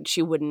 that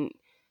she wouldn't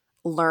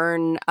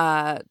learn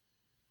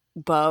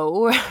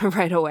bow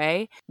right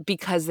away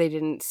because they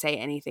didn't say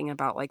anything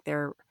about like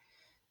their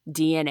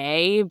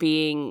DNA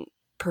being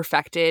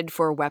perfected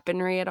for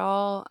weaponry at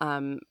all.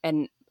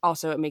 And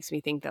also it makes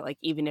me think that like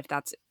even if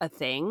that's a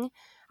thing,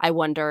 I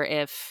wonder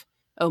if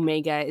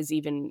Omega is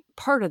even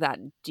part of that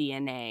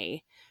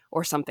DNA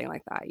or something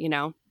like that, you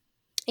know?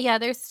 Yeah,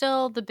 there's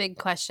still the big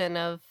question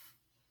of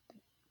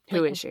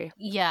who is she?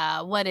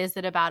 Yeah, what is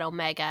it about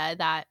Omega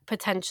that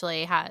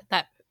potentially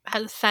that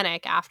has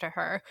Fennec after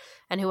her,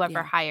 and whoever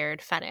Yeah.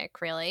 hired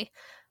Fennec, really.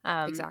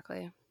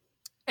 Exactly.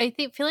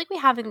 Feel like we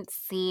haven't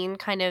seen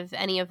kind of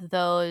any of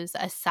those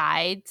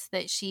asides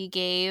that she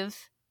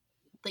gave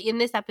in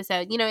this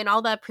episode. In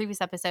all the previous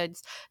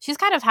episodes, she's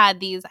kind of had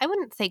these, I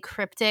wouldn't say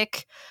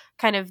cryptic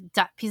kind of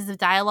pieces of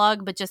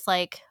dialogue, but just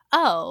like,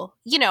 oh,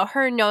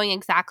 her knowing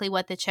exactly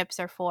what the chips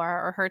are for,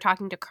 or her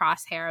talking to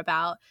Crosshair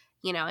about,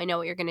 I know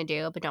what you're going to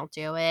do, but don't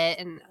do it.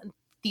 And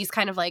these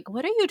kind of like,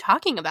 what are you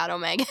talking about,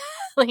 Omega?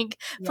 Like,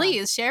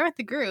 please share with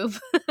the group.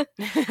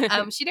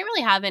 She didn't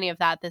really have any of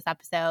that this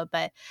episode,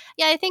 but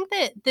yeah, I think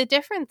that the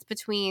difference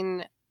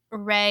between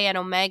Rey and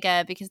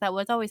Omega, because that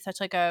was always such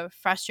like a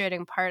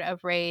frustrating part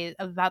of Rey,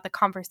 about the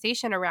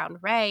conversation around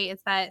Rey,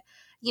 is that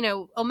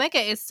Omega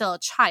is still a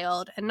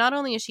child, and not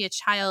only is she a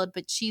child,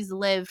 but she's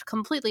lived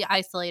completely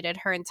isolated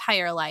her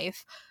entire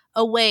life,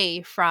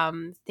 away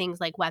from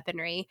things like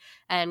weaponry,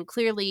 and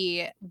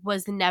clearly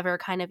was never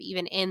kind of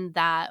even in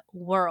that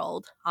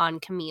world on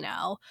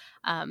Kamino.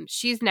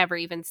 She's never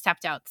even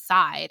stepped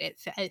outside,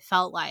 it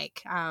felt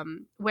like,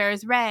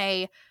 whereas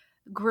Rey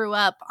grew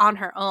up on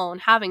her own,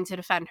 having to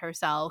defend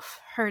herself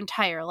her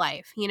entire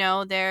life.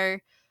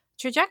 Their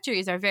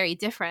trajectories are very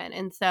different.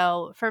 And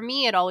so for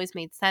me, it always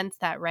made sense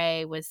that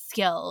Rey was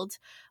skilled,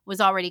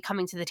 was already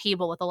coming to the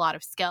table with a lot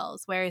of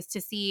skills. Whereas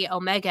to see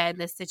Omega in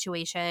this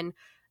situation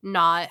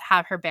not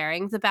have her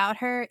bearings about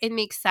her, it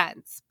makes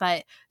sense.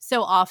 But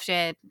so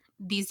often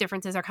these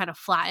differences are kind of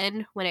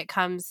flattened when it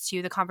comes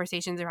to the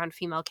conversations around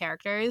female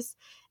characters.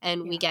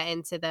 And we get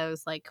into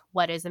those like,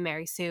 what is a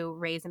Mary Sue?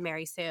 Rey's a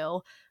Mary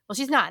Sue. Well,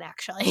 she's not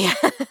actually.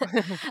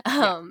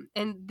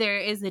 And there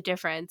is a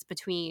difference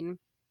between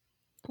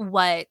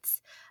what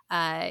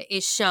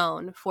is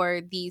shown for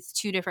these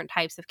two different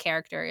types of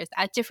characters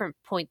at different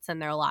points in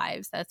their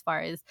lives as far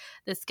as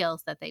the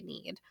skills that they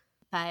need.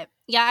 But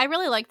yeah, I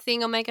really liked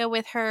seeing Omega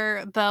with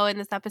her bow in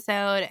this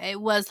episode.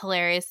 It was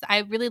hilarious. I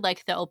really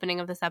liked the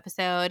opening of this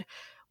episode,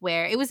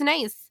 where it was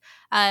nice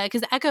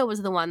because Echo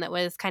was the one that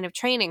was kind of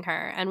training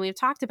her. And we've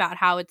talked about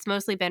how it's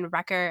mostly been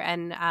Wrecker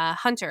and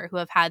Hunter who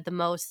have had the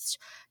most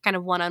kind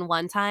of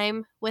one-on-one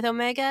time with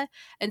Omega.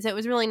 And so it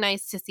was really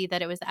nice to see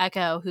that it was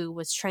Echo who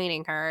was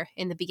training her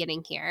in the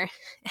beginning here.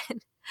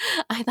 And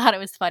I thought it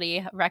was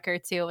funny. Wrecker,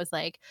 too, was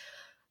like,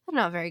 I'm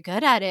not very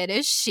good at it,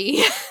 is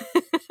she?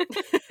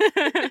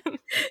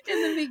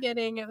 In the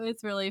beginning, it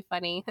was really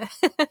funny.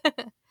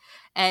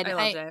 And I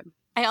loved it.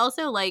 I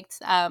also liked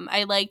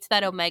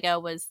that Omega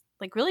was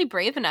like really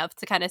brave enough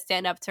to kind of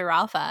stand up to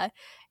Rafa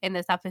in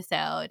this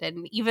episode,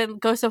 and even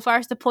go so far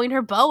as to point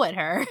her bow at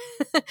her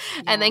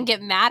and then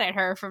get mad at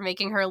her for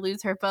making her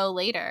lose her bow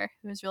later.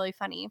 It was really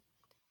funny.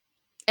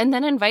 And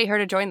then invite her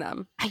to join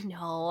them. I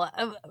know.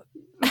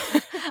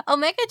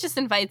 Omega just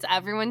invites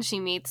everyone she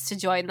meets to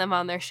join them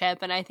on their ship,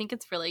 and I think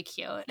it's really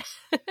cute.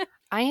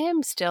 I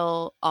am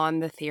still on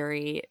the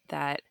theory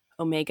that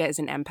Omega is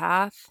an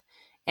empath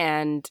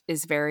and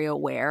is very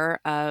aware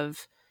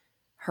of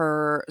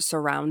her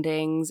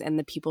surroundings and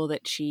the people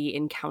that she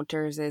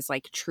encounters as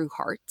like true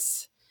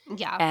hearts.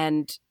 Yeah.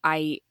 And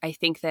I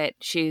think that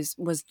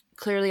was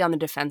clearly on the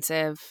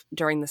defensive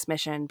during this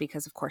mission,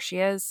 because of course she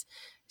is.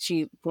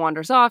 She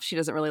wanders off. She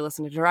doesn't really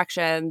listen to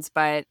directions,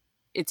 but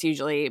it's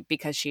usually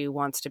because she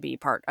wants to be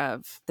part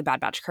of the Bad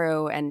Batch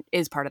crew and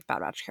is part of the Bad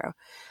Batch crew.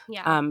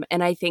 Yeah.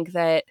 And I think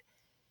that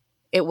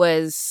it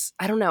was,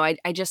 I don't know,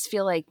 I just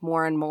feel like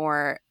more and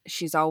more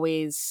she's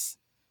always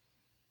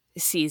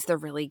sees the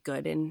really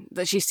good in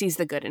that she sees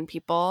the good in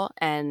people,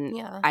 and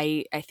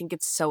I think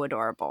it's so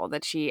adorable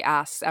that she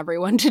asks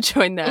everyone to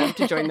join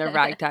their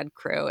ragtag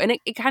crew. And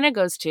it kind of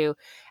goes to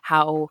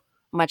how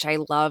much I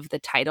love the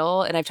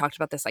title, and I've talked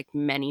about this like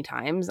many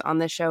times on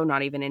this show,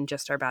 not even in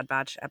just our Bad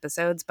Batch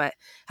episodes, but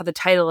how the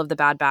title of the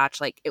Bad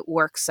Batch, like, it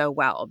works so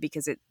well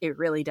because it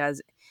really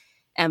does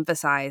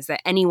emphasize that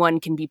anyone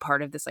can be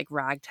part of this like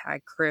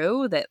ragtag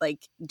crew, that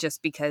like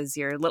just because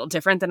you're a little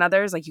different than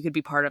others, like you could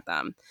be part of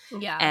them.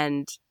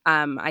 And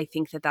I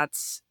think that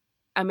that's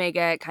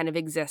Omega kind of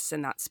exists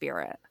in that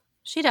spirit.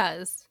 She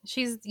does.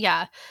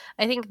 I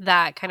think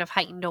that kind of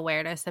heightened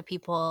awareness of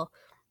people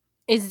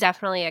is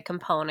definitely a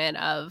component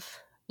of,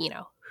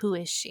 who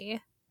is she?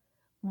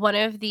 One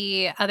of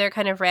the other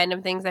kind of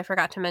random things I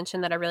forgot to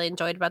mention that I really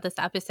enjoyed about this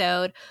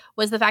episode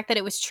was the fact that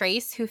it was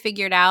Trace who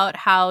figured out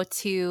how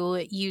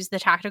to use the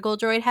tactical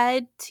droid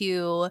head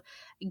to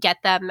get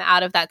them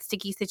out of that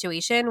sticky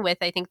situation with,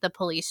 I think, the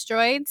police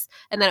droids,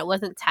 and that it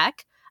wasn't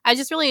Tech. I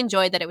just really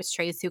enjoyed that it was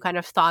Trace who kind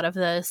of thought of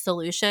the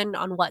solution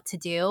on what to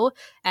do,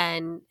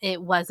 and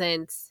it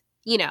wasn't,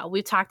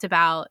 we've talked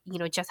about,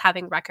 just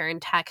having Wrecker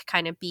and Tech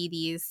kind of be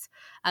these,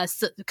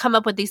 come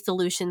up with these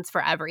solutions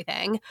for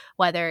everything,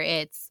 whether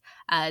it's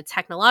a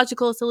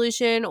technological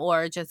solution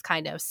or just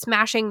kind of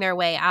smashing their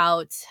way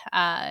out.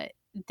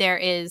 There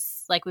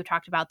is, like we've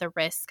talked about, the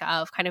risk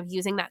of kind of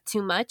using that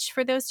too much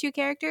for those two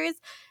characters.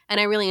 And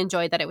I really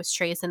enjoyed that it was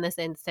Trace in this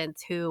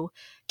instance who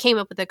came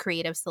up with a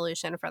creative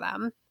solution for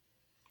them.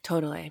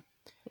 Totally.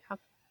 Yeah.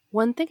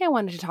 One thing I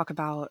wanted to talk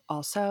about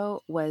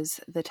also was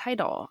the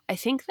title. I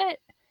think that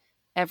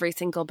every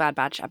single Bad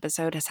Batch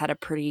episode has had a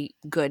pretty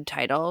good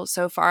title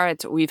so far.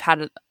 We've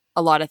had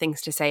a lot of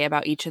things to say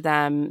about each of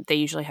them. They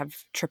usually have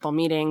triple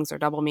meetings or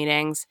double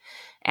meetings.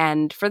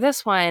 And for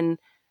this one,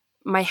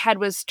 my head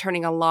was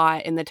turning a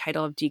lot in the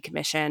title of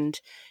Decommissioned,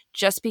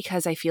 just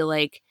because I feel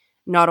like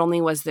not only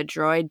was the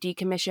droid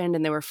decommissioned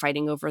and they were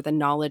fighting over the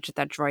knowledge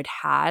that droid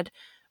had,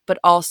 but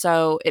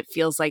also it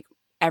feels like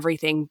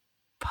everything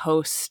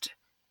post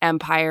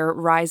Empire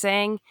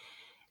Rising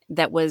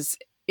that was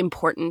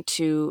important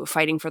to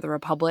fighting for the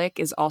Republic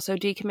is also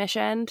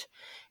decommissioned,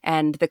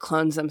 and the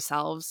clones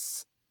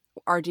themselves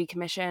are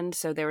decommissioned.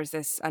 So there was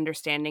this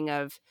understanding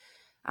of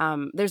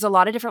there's a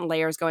lot of different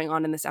layers going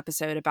on in this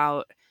episode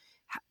about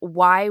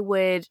why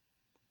would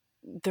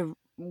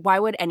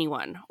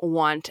anyone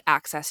want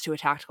access to a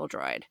tactical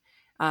droid?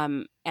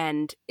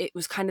 And it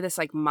was kind of this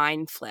like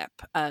mind flip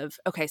of,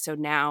 okay, so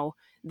now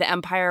the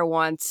Empire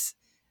wants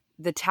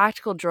the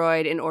tactical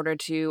droid in order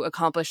to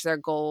accomplish their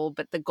goal,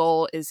 but the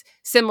goal is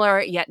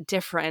similar yet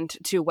different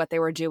to what they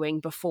were doing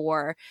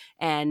before.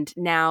 And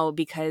now,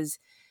 because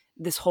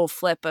this whole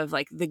flip of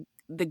like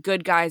the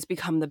good guys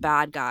become the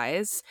bad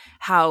guys,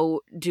 how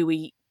do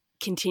we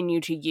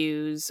continue to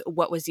use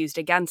what was used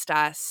against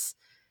us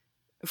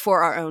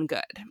for our own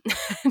good?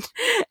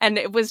 And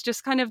it was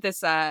just kind of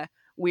this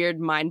weird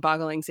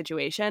mind-boggling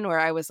situation where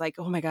I was like,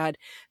 oh my god,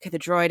 okay, the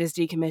droid is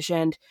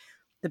decommissioned,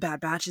 the Bad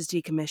Batch is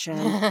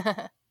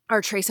decommissioned,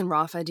 are Trace and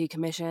Rafa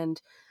decommissioned,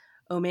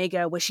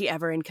 Omega, was she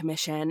ever in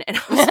commission? And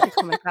I was like,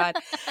 oh my god.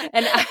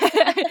 And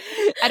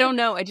I don't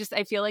know,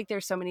 I feel like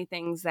there's so many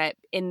things that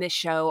in this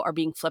show are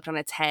being flipped on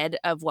its head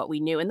of what we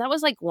knew. And that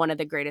was like one of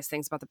the greatest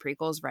things about the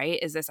prequels, right,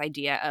 is this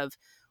idea of,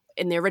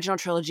 in the original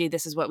trilogy,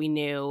 this is what we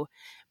knew,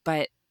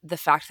 but the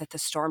fact that the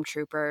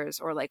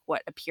stormtroopers, or like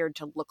what appeared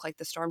to look like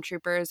the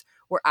stormtroopers,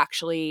 were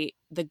actually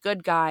the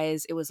good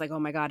guys, it was like,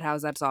 oh my god, how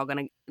is that all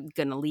gonna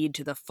lead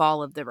to the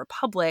fall of the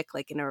Republic,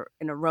 like in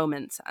a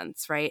Roman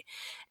sense, right?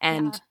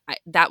 And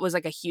that was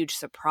like a huge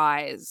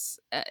surprise,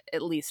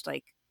 at least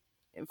like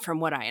from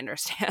what I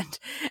understand.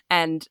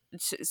 And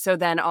so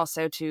then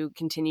also to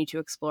continue to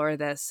explore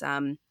this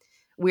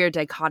weird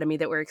dichotomy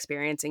that we're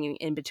experiencing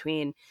in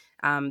between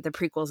the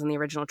prequels and the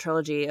original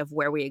trilogy of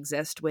where we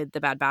exist with the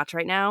Bad Batch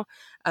right now,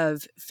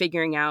 of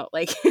figuring out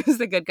like who's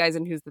the good guys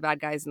and who's the bad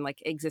guys, and like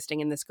existing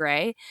in this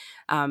gray,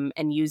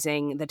 and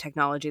using the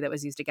technology that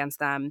was used against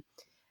them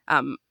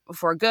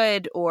for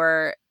good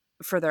or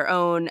for their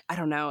own. I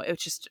don't know.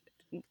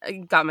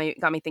 It got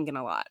me thinking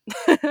a lot.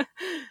 Yeah,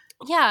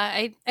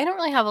 I don't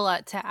really have a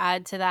lot to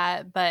add to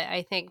that, but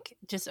I think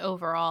just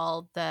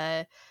overall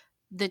the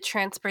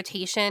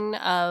transportation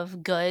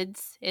of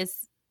goods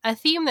is a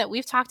theme that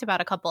we've talked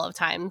about a couple of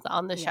times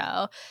on the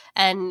show.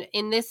 And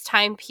in this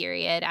time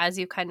period, as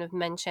you kind of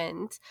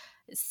mentioned,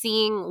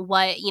 seeing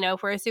what,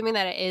 if we're assuming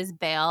that it is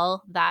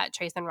Bail that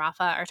Trace and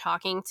Rafa are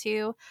talking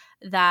to,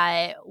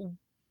 that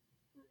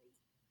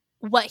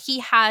what he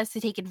has to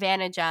take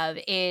advantage of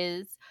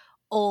is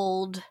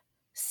old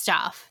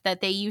stuff that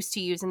they used to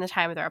use in the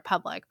time of the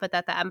Republic, but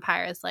that the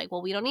Empire is like,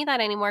 well, we don't need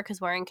that anymore because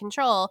we're in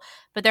control.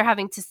 But they're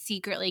having to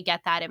secretly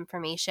get that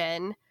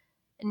information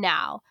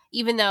now,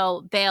 even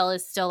though Bail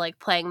is still like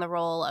playing the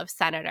role of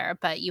senator.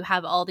 But you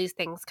have all these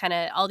things, kind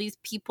of all these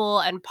people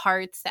and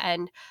parts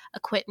and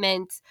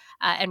equipment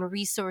and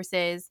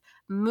resources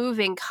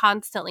moving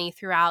constantly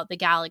throughout the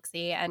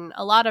galaxy. And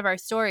a lot of our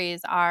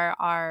stories are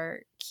our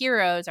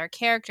heroes, our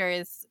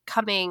characters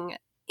coming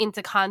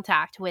into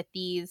contact with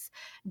these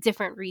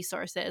different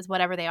resources,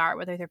 whatever they are,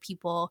 whether they're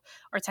people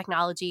or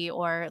technology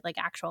or like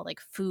actual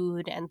like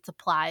food and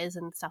supplies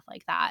and stuff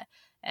like that.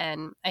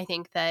 And I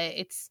think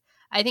it's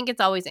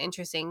always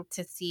interesting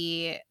to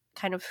see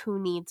kind of who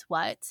needs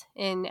what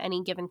in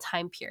any given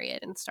time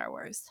period in Star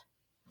Wars.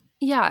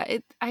 Yeah,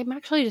 I'm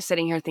actually just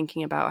sitting here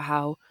thinking about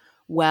how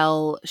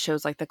well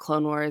shows like the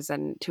Clone Wars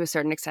and to a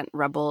certain extent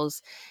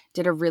Rebels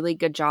did a really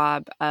good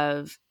job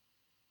of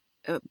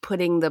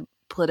putting the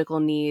political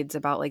needs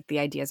about like the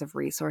ideas of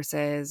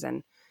resources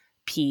and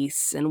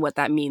peace and what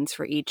that means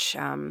for each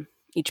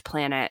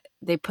planet.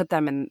 They put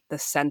them in the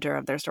center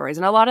of their stories,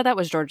 and a lot of that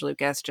was George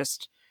Lucas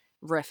just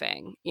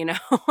riffing.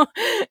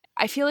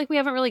 I feel like we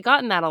haven't really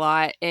gotten that a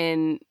lot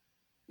in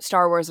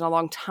Star Wars in a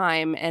long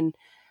time, and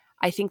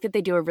I think that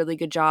they do a really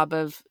good job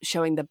of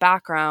showing the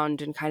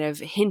background and kind of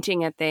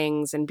hinting at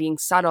things and being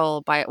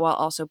subtle by it while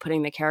also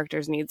putting the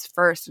characters' needs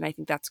first. And I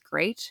think that's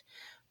great.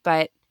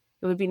 But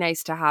it would be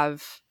nice to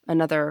have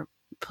another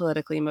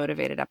politically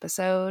motivated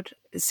episode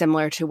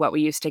similar to what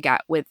we used to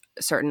get with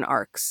certain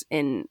arcs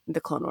in the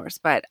Clone Wars.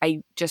 But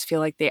I just feel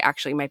like they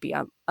actually might be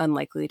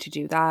unlikely to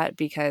do that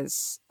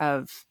because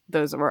of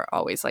those were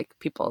always like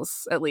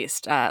people's at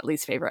least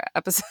favorite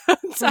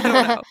episodes. I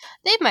don't know.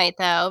 They might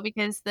though,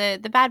 because the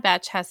Bad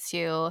Batch has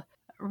to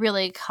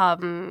really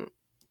come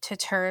to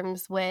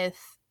terms with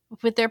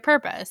their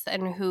purpose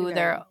and who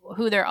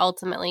they're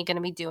ultimately going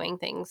to be doing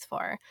things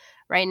for.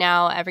 Right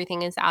now,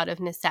 everything is out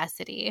of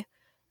necessity.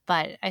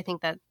 But I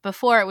think that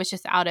before it was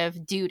just out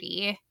of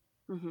duty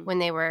when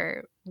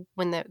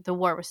the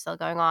war was still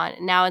going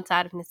on. Now it's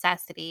out of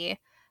necessity.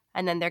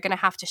 And then they're going to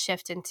have to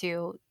shift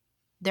into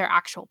their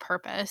actual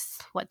purpose,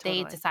 what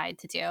Totally. they decide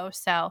to do.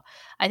 So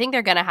I think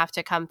they're going to have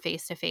to come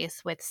face to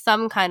face with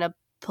some kind of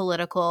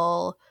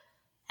political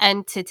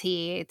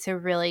entity to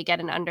really get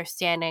an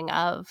understanding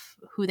of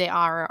who they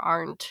are or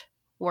aren't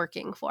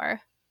working for.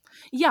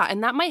 Yeah,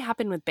 and that might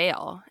happen with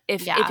Bail.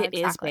 If it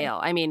is exactly. Bail,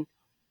 I mean,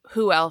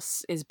 who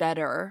else is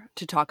better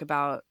to talk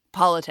about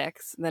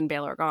politics than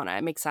Bail Organa?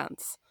 It makes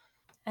sense.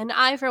 And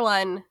I, for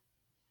one,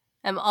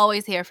 am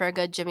always here for a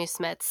good Jimmy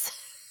Smits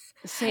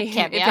Same,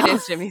 cameo. if it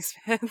is Jimmy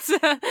Smits.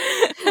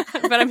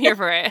 But I'm here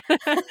for it.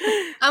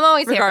 I'm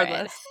always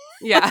Regardless.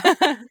 here for it.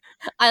 Yeah.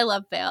 I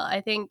love Bail.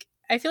 I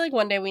feel like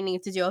one day we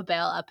need to do a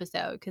Bail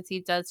episode because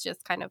he does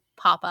just kind of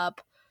pop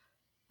up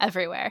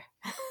everywhere.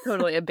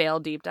 Totally a Bail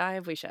deep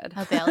dive. We should.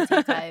 A Bail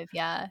deep dive.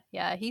 Yeah.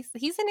 He's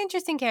an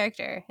interesting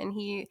character, and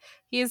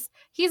he's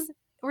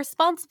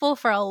responsible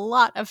for a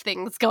lot of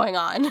things going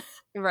on.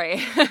 Right.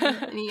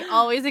 And he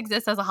always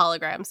exists as a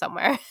hologram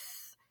somewhere.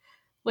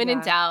 When in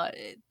Yeah. doubt,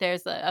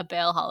 there's a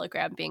Bail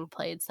hologram being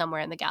played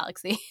somewhere in the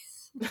galaxy.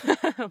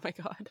 Oh my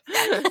God.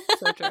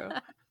 So true.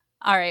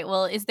 All right.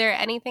 Well, is there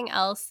anything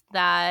else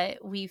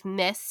that we've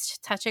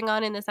missed touching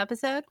on in this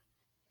episode?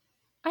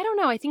 I don't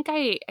know. I think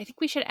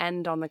we should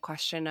end on the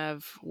question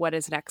of what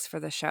is next for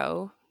the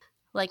show.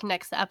 Like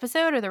next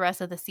episode or the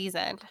rest of the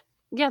season?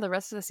 Yeah, the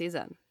rest of the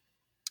season.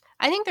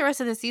 I think the rest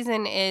of the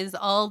season is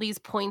all these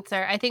points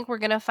are. I think we're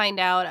gonna find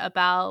out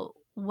about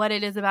what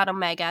it is about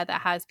Omega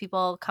that has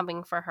people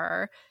coming for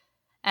her,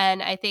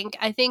 and I think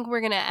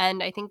we're gonna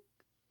end. I think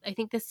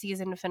the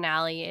season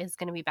finale is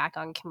gonna be back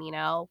on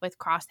Kamino with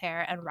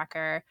Crosshair and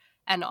Wrecker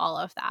and all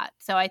of that.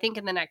 So I think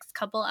in the next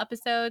couple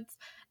episodes,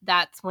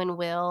 that's when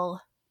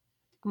we'll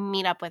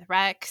meet up with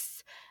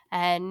Rex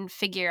and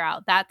figure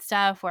out that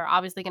stuff. We're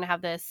obviously going to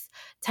have this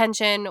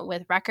tension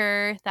with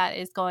Wrecker that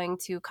is going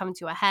to come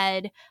to a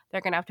head.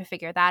 They're going to have to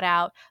figure that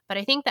out. But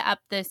I think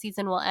the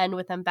season will end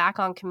with them back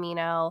on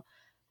Kamino,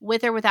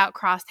 with or without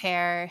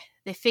Crosshair.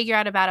 They figure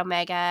out about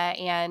Omega,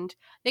 and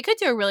they could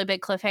do a really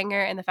big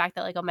cliffhanger in the fact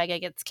that like Omega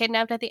gets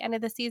kidnapped at the end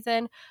of the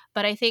season.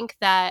 But I think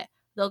that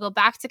they'll go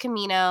back to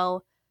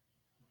Kamino,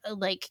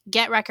 like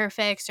get Wrecker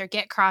fixed or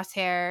get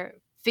Crosshair,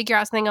 figure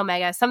out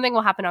something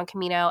will happen on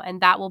Kamino,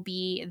 and that will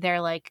be their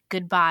like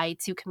goodbye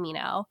to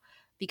Kamino,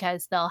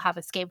 because they'll have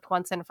escaped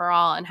once and for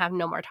all and have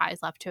no more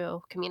ties left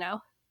to Kamino.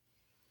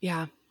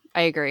 Yeah,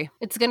 I agree.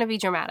 It's going to be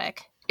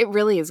dramatic. It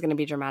really is going to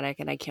be dramatic,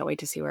 and I can't wait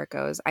to see where it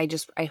goes.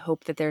 I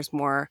hope that there's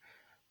more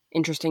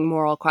interesting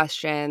moral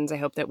questions. I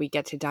hope that we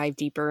get to dive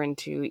deeper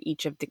into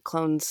each of the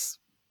clones,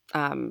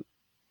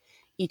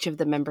 each of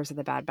the members of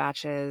the Bad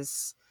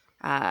Batch's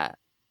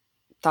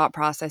thought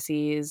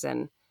processes.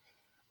 And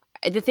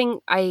the thing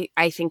I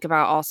think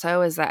about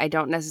also is that I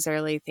don't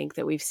necessarily think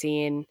that we've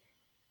seen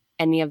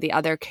any of the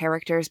other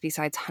characters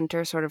besides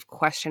Hunter sort of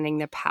questioning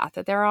the path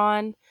that they're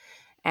on.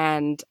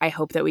 And I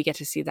hope that we get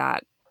to see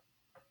that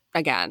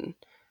again.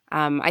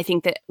 I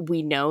think that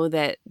we know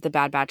that the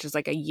Bad Batch is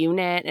like a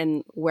unit,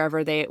 and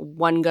wherever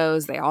one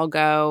goes, they all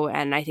go.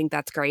 And I think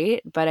that's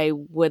great. But I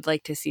would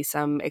like to see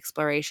some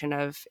exploration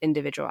of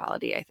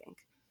individuality, I think.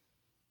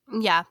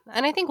 Yeah,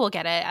 and I think we'll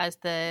get it as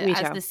Me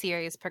too. the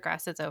series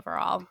progresses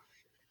overall.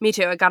 Me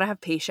too. I gotta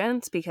have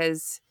patience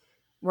because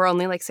we're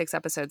only like 6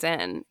 episodes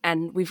in,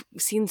 and we've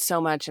seen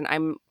so much, and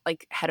I'm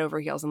like head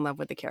over heels in love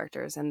with the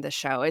characters and the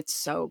show. It's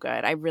so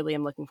good. I really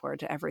am looking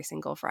forward to every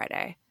single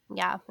Friday.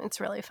 Yeah, it's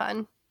really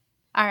fun.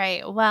 All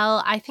right.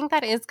 Well, I think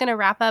that is going to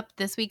wrap up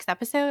this week's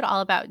episode all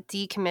about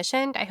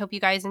Decommissioned. I hope you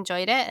guys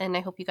enjoyed it, and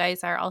I hope you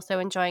guys are also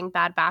enjoying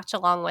Bad Batch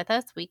along with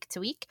us week to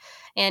week.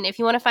 And if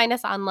you want to find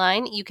us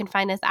online, you can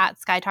find us at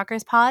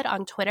SkyTalkersPod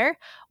on Twitter,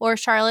 or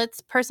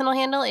Charlotte's personal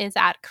handle is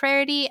at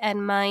Clarity,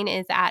 and mine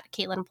is at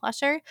Caitlin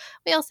Plusher.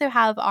 We also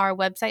have our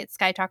website,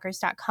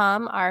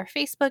 SkyTalkers.com, our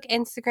Facebook,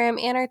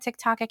 Instagram, and our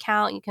TikTok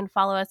account. You can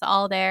follow us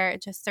all there.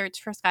 Just search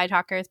for Sky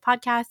Talkers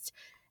Podcast,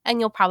 and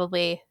you'll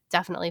probably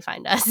definitely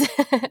find us.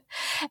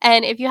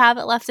 And if you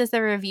haven't left us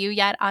a review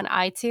yet on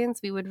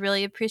iTunes, we would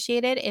really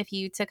appreciate it if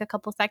you took a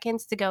couple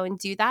seconds to go and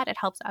do that. It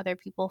helps other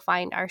people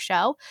find our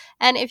show.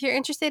 And if you're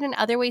interested in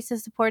other ways to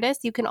support us,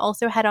 you can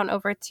also head on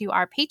over to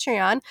our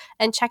Patreon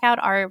and check out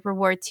our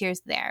reward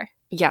tiers there.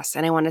 Yes,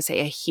 and I want to say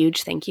a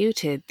huge thank you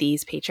to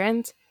these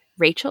patrons: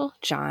 Rachel,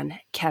 John,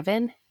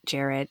 Kevin,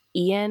 Jared,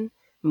 Ian,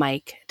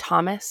 Mike,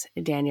 Thomas,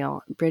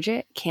 Daniel,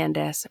 Bridget,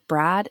 Candace,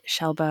 Brad,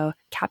 Shelbo,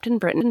 Captain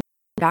Britain,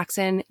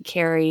 Jackson,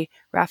 Carrie,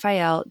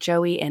 Raphael,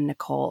 Joey, and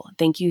Nicole.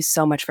 Thank you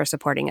so much for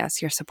supporting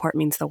us. Your support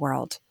means the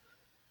world.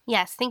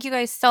 Yes, thank you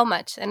guys so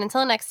much. And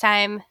until next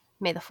time,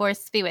 may the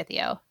Force be with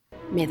you.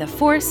 May the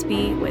Force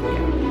be with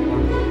you.